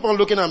 weeks. I keep on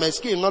looking at my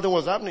skin. Nothing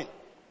was happening.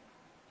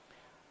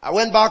 I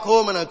went back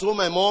home and I told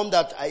my mom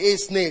that I ate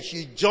snake.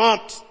 She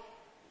jumped.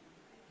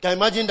 Can you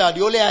imagine that?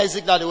 The only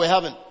Isaac that they were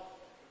having.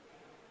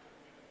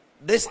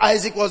 This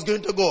Isaac was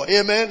going to go.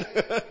 Amen.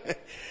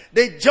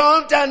 They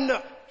jumped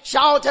and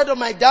shouted to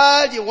my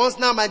dad. He wants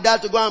now my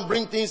dad to go and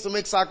bring things to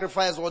make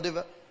sacrifice or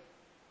whatever.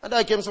 And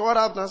I came, so what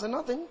happened? I said,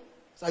 nothing.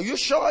 So are you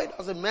sure?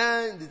 I said,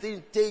 man, the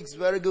thing tastes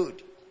very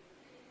good.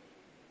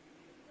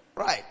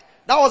 Right.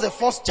 That was the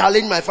first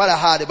challenge my father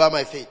had about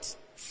my faith.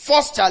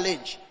 First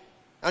challenge.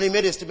 And he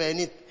made a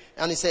statement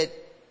and he said,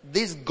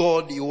 this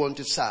God you want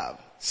to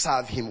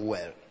serve him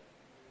well.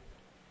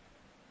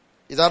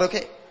 Is that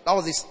okay? That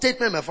was the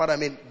statement my father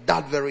made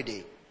that very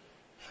day.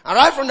 And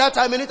right from that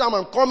time, anytime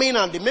I'm coming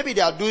and maybe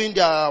they are doing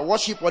their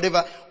worship,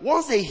 whatever,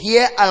 once they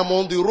hear I'm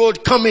on the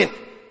road coming,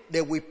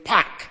 they will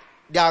park.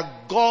 Their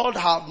God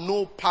have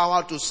no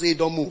power to say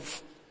don't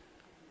move.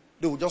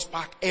 They will just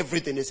park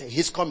everything. They say,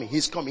 he's coming,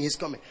 he's coming, he's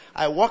coming.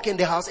 I walk in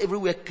the house,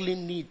 everywhere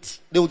clean, neat.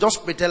 They will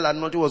just pretend that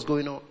nothing was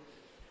going on.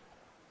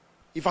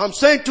 If I'm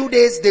saying 2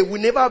 days, they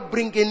will never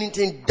bring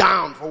anything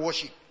down for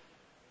worship.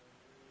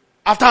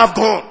 After I've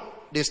gone,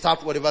 they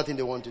start whatever thing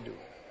they want to do.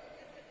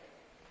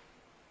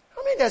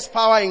 I mean, there's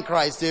power in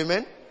Christ,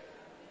 amen.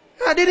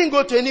 I didn't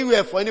go to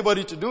anywhere for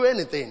anybody to do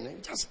anything.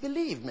 Just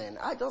believe, man.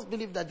 I just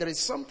believe that there is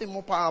something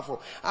more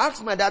powerful. I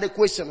asked my dad a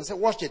question. I said,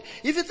 watch it.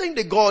 If you think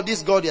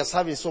this God you're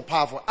serving is so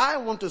powerful, I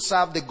want to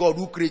serve the God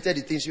who created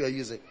the things you are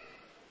using.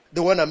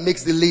 The one that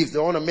makes the leaves,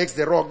 the one that makes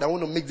the rock, the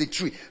one that makes the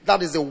tree.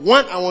 That is the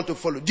one I want to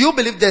follow. Do you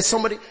believe there's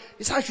somebody?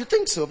 He said, I should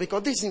think so,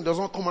 because this thing does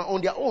not come out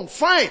on their own.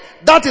 Fine.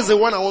 That is the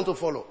one I want to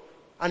follow.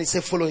 And he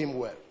said, follow him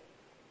well.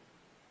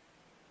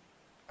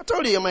 I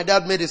told you, my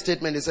dad made a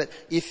statement. He said,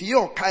 if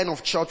your kind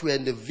of church were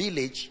in the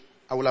village,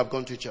 I would have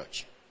gone to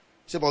church.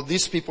 He said, but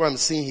these people I'm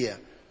seeing here,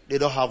 they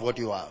don't have what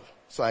you have.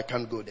 So I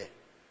can't go there.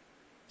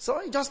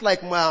 So just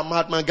like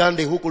Mahatma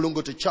Gandhi, who couldn't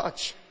go to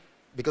church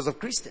because of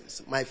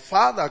Christians. My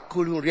father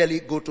couldn't really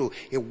go to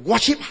a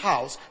worship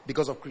house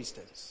because of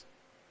Christians.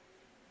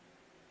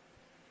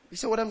 You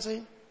see what I'm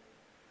saying?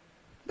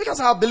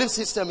 Because our belief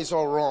system is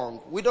all wrong.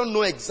 We don't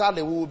know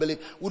exactly who we believe.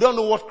 We don't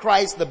know what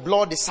Christ, the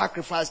blood, the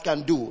sacrifice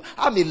can do.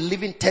 I'm a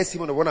living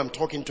testimony of what I'm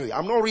talking to you.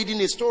 I'm not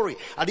reading a story.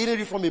 I didn't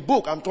read from a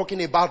book. I'm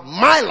talking about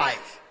my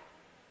life.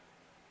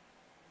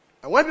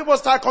 And when people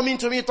start coming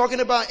to me talking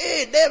about,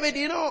 hey, David,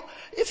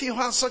 if you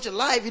have such a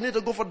life, you need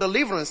to go for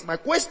deliverance. My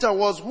question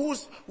was,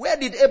 where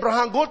did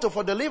Abraham go to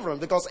for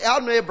deliverance? Because I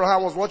know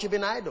Abraham was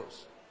worshiping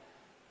idols.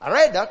 I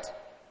read that.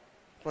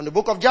 From the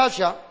book of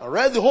Joshua, I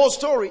read the whole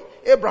story.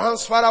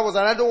 Abraham's father was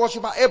an idol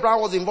worshiper.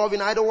 Abraham was involved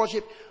in idol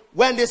worship.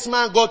 When this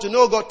man got to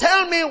know God,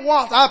 tell me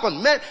what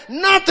happened. Man,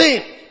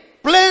 nothing.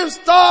 Plain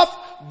stuff.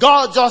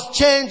 God just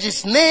changed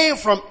his name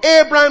from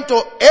Abraham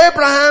to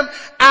Abraham,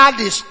 add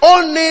his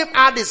own name,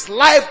 add his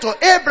life to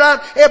Abraham.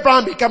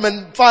 Abraham became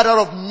a father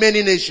of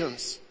many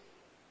nations.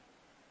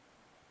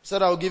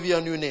 Said, I'll give you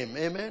a new name.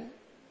 Amen.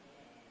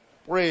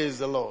 Praise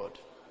the Lord.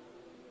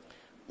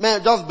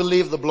 Man, just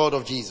believe the blood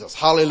of Jesus.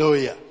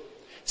 Hallelujah.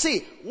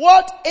 See,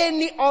 what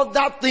any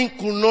other thing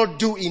could not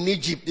do in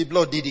Egypt, the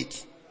blood did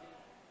it.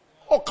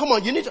 Oh, come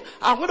on,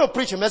 I'm going to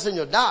preach a message in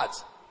your dad.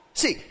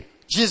 See,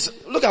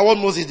 Jesus, look at what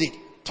Moses did.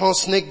 Turn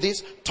snake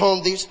this,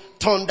 turn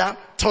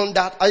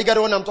that. Are you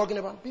getting what I'm talking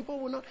about? People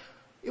will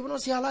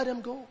not see how let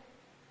them go.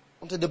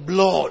 Until the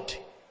blood.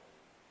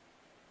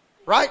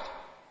 Right?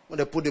 When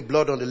they put the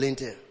blood on the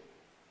lintel.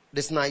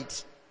 This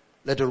night,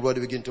 let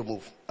everybody begin to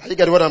move. Are you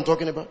getting what I'm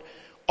talking about?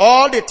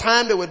 All the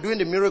time they were doing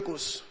the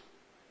miracles,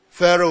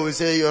 Pharaoh will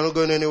say, you're not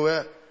going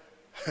anywhere.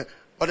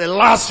 But the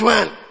last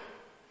one,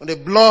 when the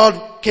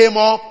blood came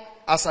up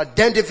as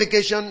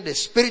identification, the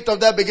spirit of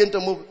that began to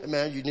move.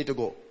 Man, you need to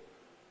go.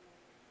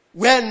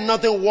 When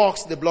nothing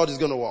works, the blood is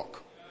going to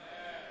work.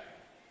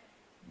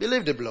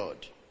 Believe the blood.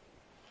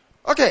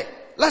 Okay,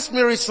 let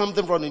me read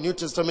something from the New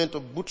Testament to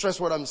buttress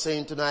what I'm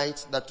saying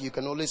tonight, that you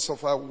can only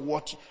suffer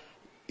what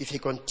if you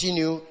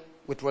continue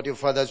with what your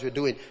fathers were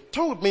doing.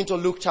 Turn with me to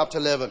Luke chapter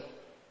 11.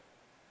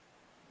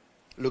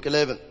 Luke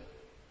 11.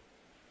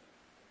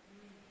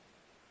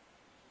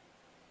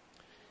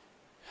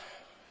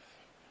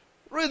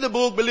 Read the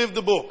book, believe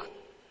the book.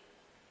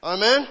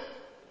 Amen.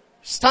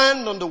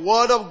 Stand on the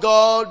word of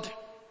God.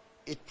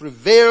 It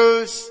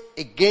prevails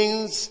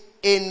against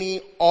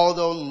any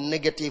other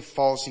negative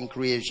force in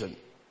creation.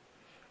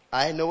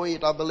 I know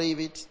it, I believe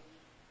it.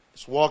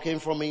 It's working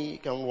for me,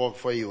 it can work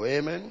for you.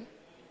 Amen.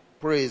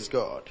 Praise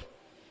God.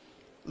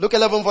 Luke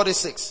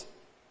 11:46.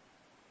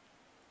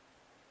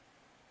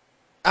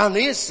 And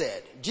he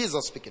said,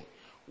 Jesus speaking,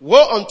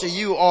 woe unto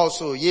you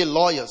also, ye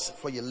lawyers,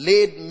 for ye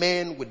laid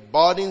men with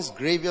burdens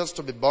grievous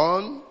to be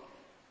borne,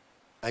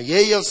 and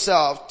ye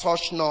yourself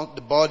touch not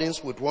the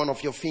burdens with one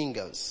of your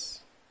fingers.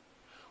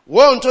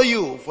 Woe unto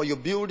you, for you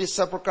build the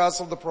sepulchres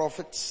of the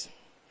prophets,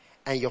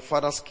 and your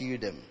fathers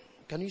killed them.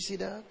 Can you see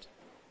that?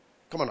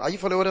 Come on, are you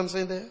following what I'm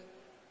saying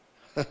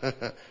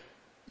there?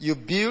 You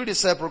build the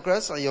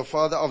sepulchres and your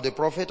father of the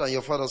prophet, and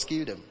your fathers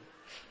killed them.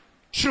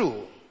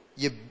 True,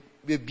 you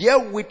bear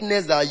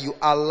witness that you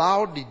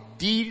allowed the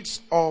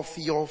deeds of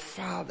your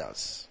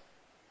fathers.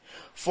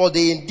 For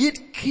they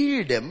indeed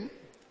killed them,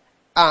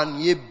 and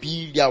ye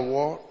build their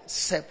what?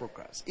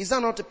 Sepulchres. Is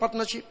that not a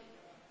partnership?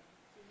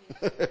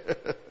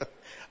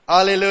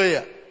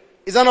 Hallelujah.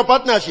 Is that not a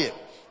partnership?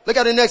 Look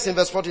at the next in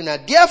verse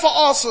 49. Therefore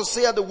also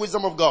saith the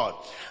wisdom of God,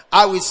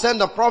 I will send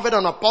the prophet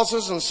and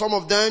apostles, and some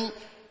of them,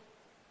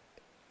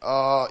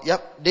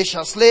 they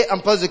shall slay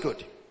and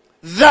persecute.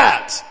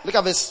 That, look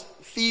at verse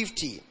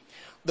 50.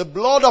 The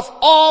blood of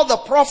all the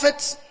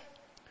prophets,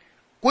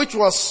 which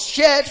was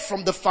shed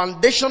from the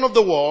foundation of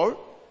the world,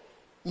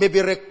 may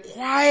be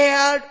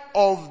required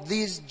of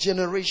this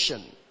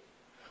generation.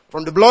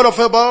 From the blood of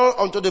Abel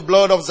unto the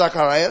blood of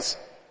Zacharias,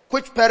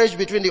 which perished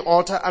between the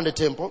altar and the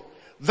temple.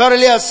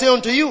 Verily I say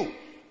unto you,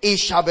 it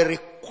shall be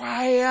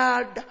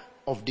required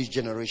of this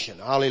generation.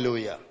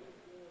 Hallelujah.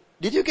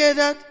 Did you get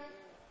that?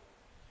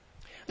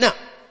 Now,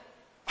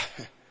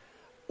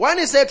 when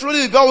he said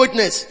truly we bear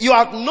witness, you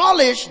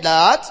acknowledge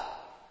that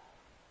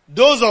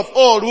those of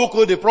old who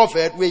killed the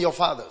prophet were your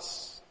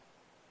fathers.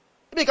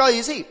 Because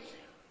you see,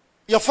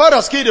 your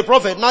fathers killed the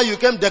prophet, now you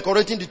came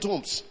decorating the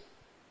tombs.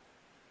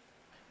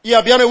 You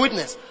have been a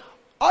witness.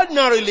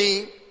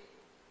 Ordinarily,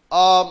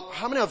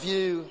 how many of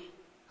you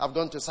have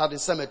gone to certain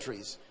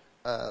cemeteries,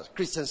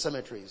 Christian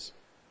cemeteries?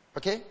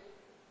 Okay?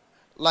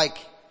 Like,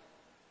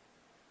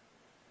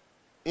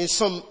 in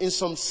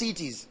some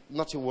cities,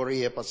 not to worry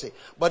here per se,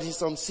 but in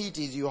some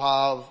cities you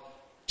have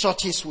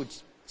churches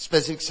with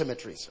specific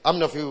cemeteries. How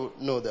many of you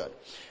know that?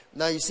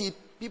 Now you see,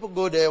 people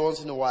go there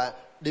once in a while,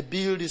 they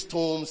build these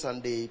tombs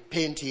and they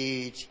paint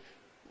it,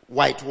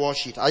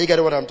 whitewash it. Are you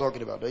getting what I'm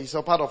talking about? It's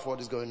a part of what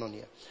is going on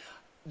here.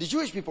 The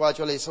Jewish people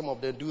actually, some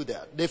of them do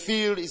that. They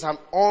feel it's an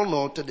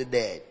honor to the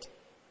dead.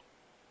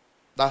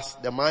 That's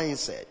the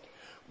mindset.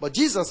 But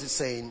Jesus is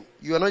saying,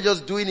 you are not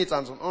just doing it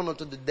as an honor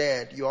to the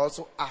dead, you are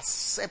also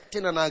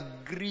accepting and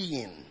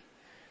agreeing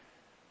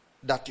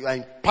that you are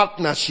in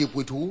partnership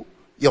with who?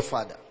 Your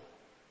father.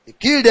 You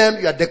kill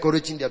them, you are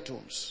decorating their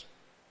tombs.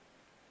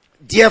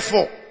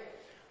 Therefore,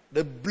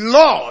 the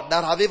blood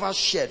that have ever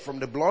shed from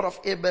the blood of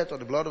Abel or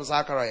the blood of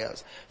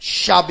Zacharias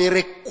shall be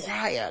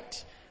required.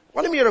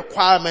 What do you mean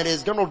requirement?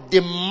 Is going to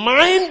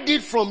demand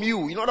it from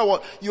you. In other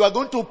words, you are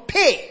going to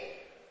pay.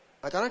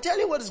 I cannot tell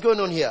you what is going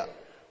on here.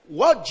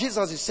 What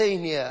Jesus is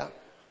saying here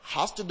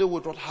has to do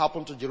with what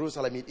happened to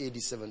Jerusalem in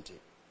AD 70.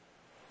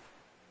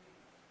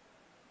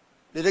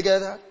 Did you get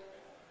that?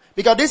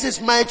 Because this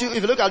is Matthew,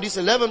 if you look at this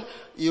 11,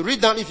 you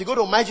read down, if you go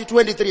to Matthew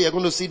 23, you're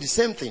going to see the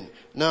same thing.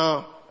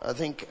 Now, I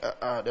think,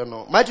 I don't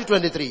know. Matthew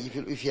 23,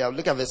 if you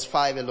look at verse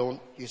 5 alone,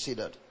 you see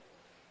that.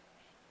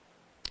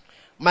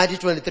 Matthew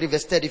 23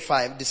 verse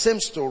 35, the same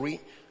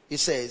story, it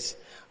says,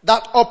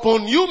 that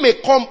upon you may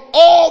come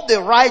all the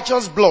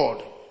righteous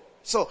blood.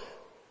 So,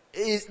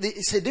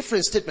 it's a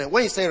different statement.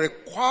 When you say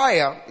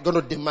require, it's going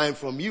to demand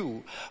from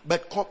you.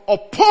 But come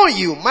upon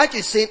you, Matthew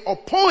is saying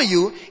upon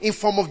you in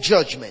form of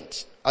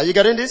judgment. Are you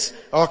getting this?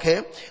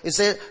 Okay. It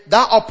says,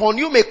 that upon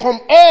you may come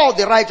all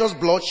the righteous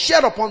blood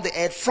shed upon the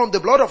earth, from the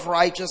blood of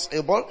righteous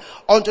Abel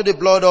unto the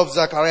blood of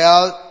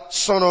Zacharias,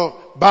 son of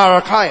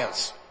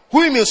Barachias,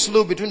 whom you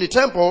slew between the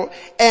temple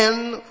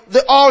and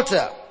the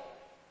altar.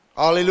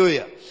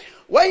 Hallelujah.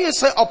 When you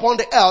say upon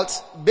the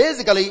earth,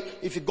 basically,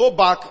 if you go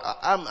back,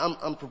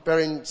 I'm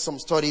preparing some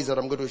studies that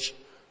I'm going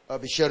to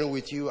be sharing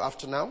with you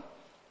after now.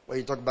 When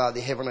you talk about the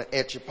heaven and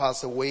earth, you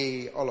pass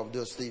away, all of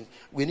those things.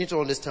 We need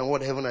to understand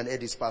what heaven and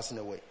earth is passing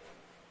away.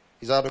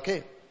 Is that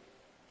okay?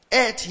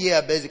 Earth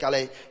here,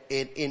 basically,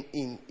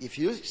 if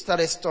you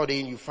started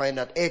studying, you find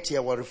that earth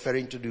here was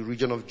referring to the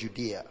region of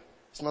Judea.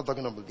 It's not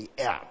talking about the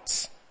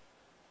earth.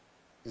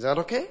 Is that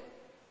okay?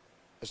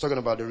 It's talking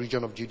about the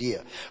region of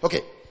Judea.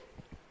 Okay.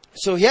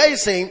 So here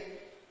he's saying,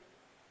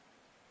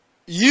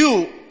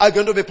 you are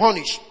going to be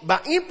punished. By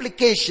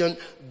implication,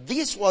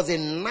 this was a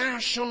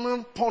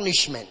national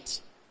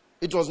punishment.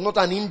 It was not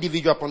an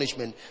individual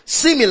punishment.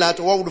 Similar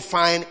to what we would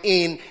find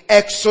in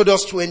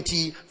Exodus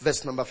 20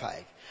 verse number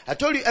 5. I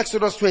told you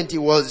Exodus 20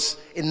 was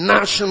a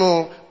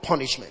national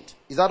punishment.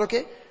 Is that okay?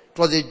 It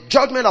was a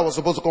judgment that was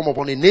supposed to come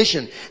upon a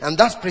nation. And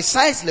that's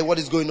precisely what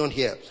is going on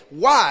here.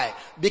 Why?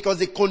 Because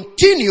they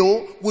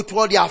continue with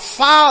what their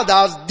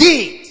fathers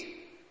did.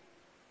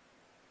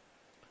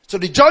 So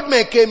the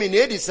judgment came in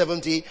AD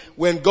 70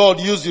 when God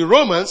used the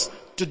Romans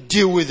to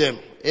deal with them.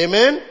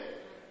 Amen?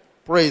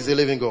 Praise the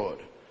living God.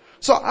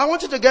 So I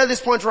want you to get this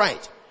point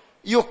right.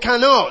 You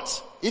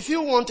cannot, if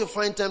you want to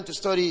find time to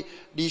study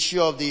the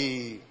issue of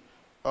the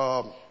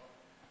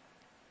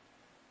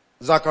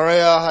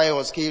Zachariah, how he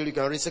was killed, you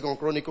can read 2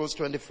 Chronicles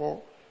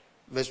 24,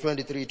 verse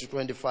 23 to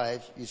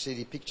 25. You see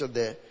the picture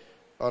there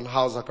on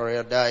how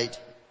Zachariah died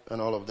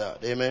and all of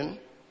that. Amen?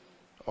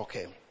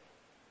 Okay.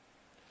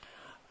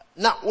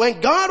 Now,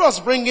 when God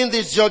was bringing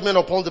this judgment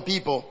upon the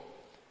people,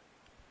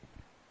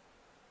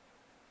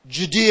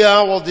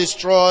 Judea was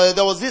destroyed.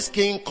 There was this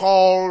king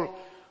called,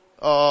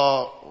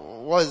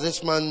 what is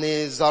this man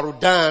name?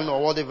 Zarudan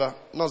or whatever.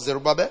 Not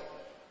Zerubbabel.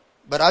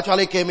 But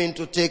actually came in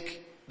to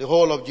take the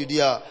whole of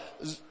Judea.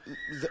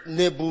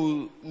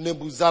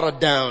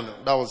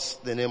 Nebuzaradan. That was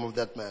the name of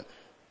that man.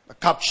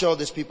 Captured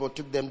these people,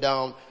 took them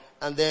down.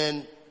 And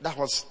then that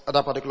was at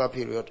that particular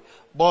period.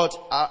 But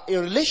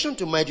in relation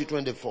to Matthew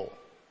 24,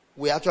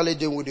 we actually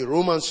deal with the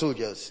Roman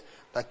soldiers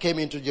that came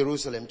into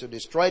Jerusalem to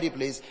destroy the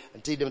place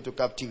and take them to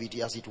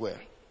captivity, as it were.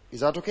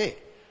 Is that okay?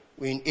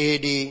 We're in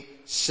AD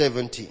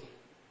 70.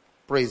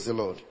 Praise the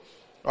Lord.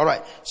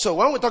 Alright. So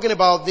when we're talking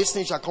about this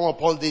thing shall come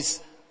upon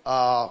this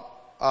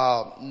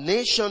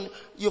nation,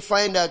 you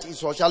find that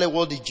it's actually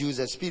what the Jews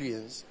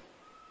experienced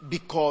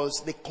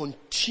because they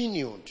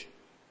continued.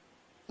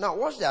 Now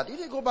watch that. If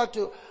you go back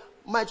to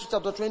Matthew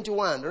chapter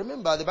 21.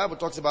 Remember, the Bible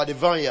talks about the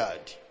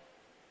vineyard.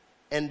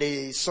 And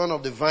the son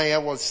of the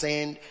vineyard was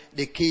saying,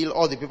 they killed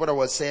all the people that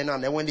were saying,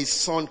 and then when the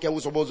son came, who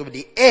was supposed to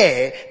be the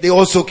heir, they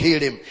also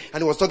killed him.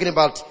 And he was talking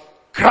about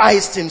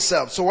Christ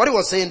himself. So what he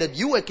was saying, that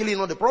you were killing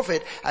all the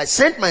prophet, I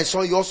sent my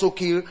son, you also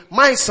killed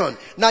my son.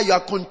 Now you are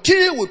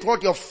continuing with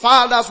what your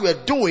fathers were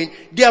doing,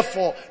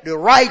 therefore the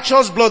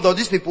righteous blood of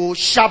these people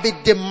shall be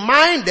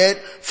demanded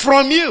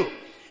from you.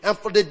 And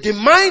for the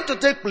demand to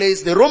take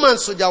place, the Roman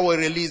soldiers were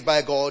released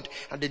by God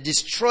and they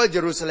destroyed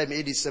Jerusalem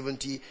AD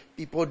 70.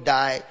 People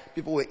died.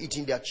 People were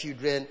eating their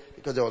children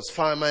because there was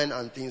famine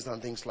and things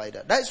like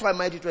that. That's why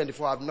Matthew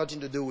 24 have nothing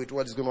to do with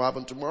what is going to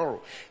happen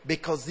tomorrow.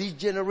 Because this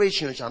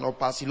generation shall not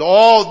pass till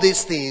all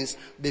these things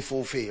be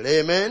fulfilled.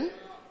 Amen?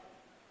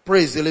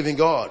 Praise the living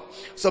God.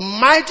 So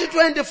Matthew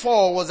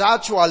 24 was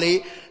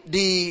actually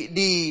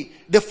the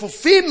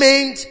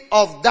fulfillment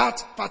of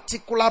that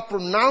particular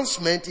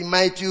pronouncement in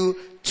Matthew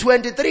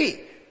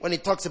 23, when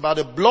it talks about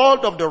the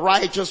blood of the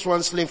righteous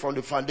one slain from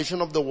the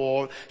foundation of the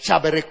world shall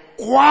be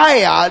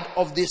required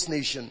of this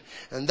nation.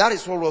 And that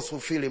is what was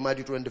fulfilled in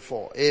Matthew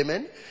 24.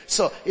 Amen.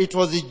 So it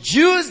was the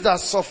Jews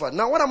that suffered.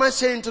 Now what am I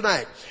saying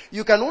tonight?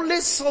 You can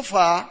only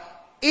suffer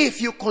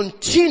if you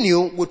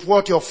continue with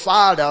what your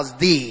fathers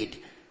did.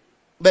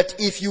 But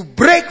if you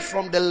break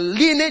from the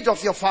lineage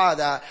of your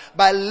father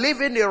by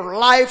living the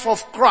life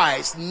of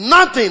Christ,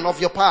 nothing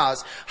of your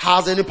past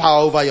has any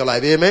power over your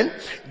life. Amen.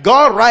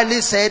 God rightly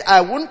said,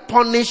 I won't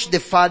punish the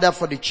father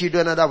for the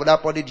children, and I will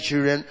not punish the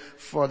children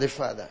for the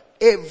father.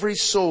 Every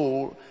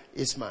soul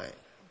is mine.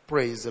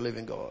 Praise the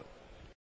living God.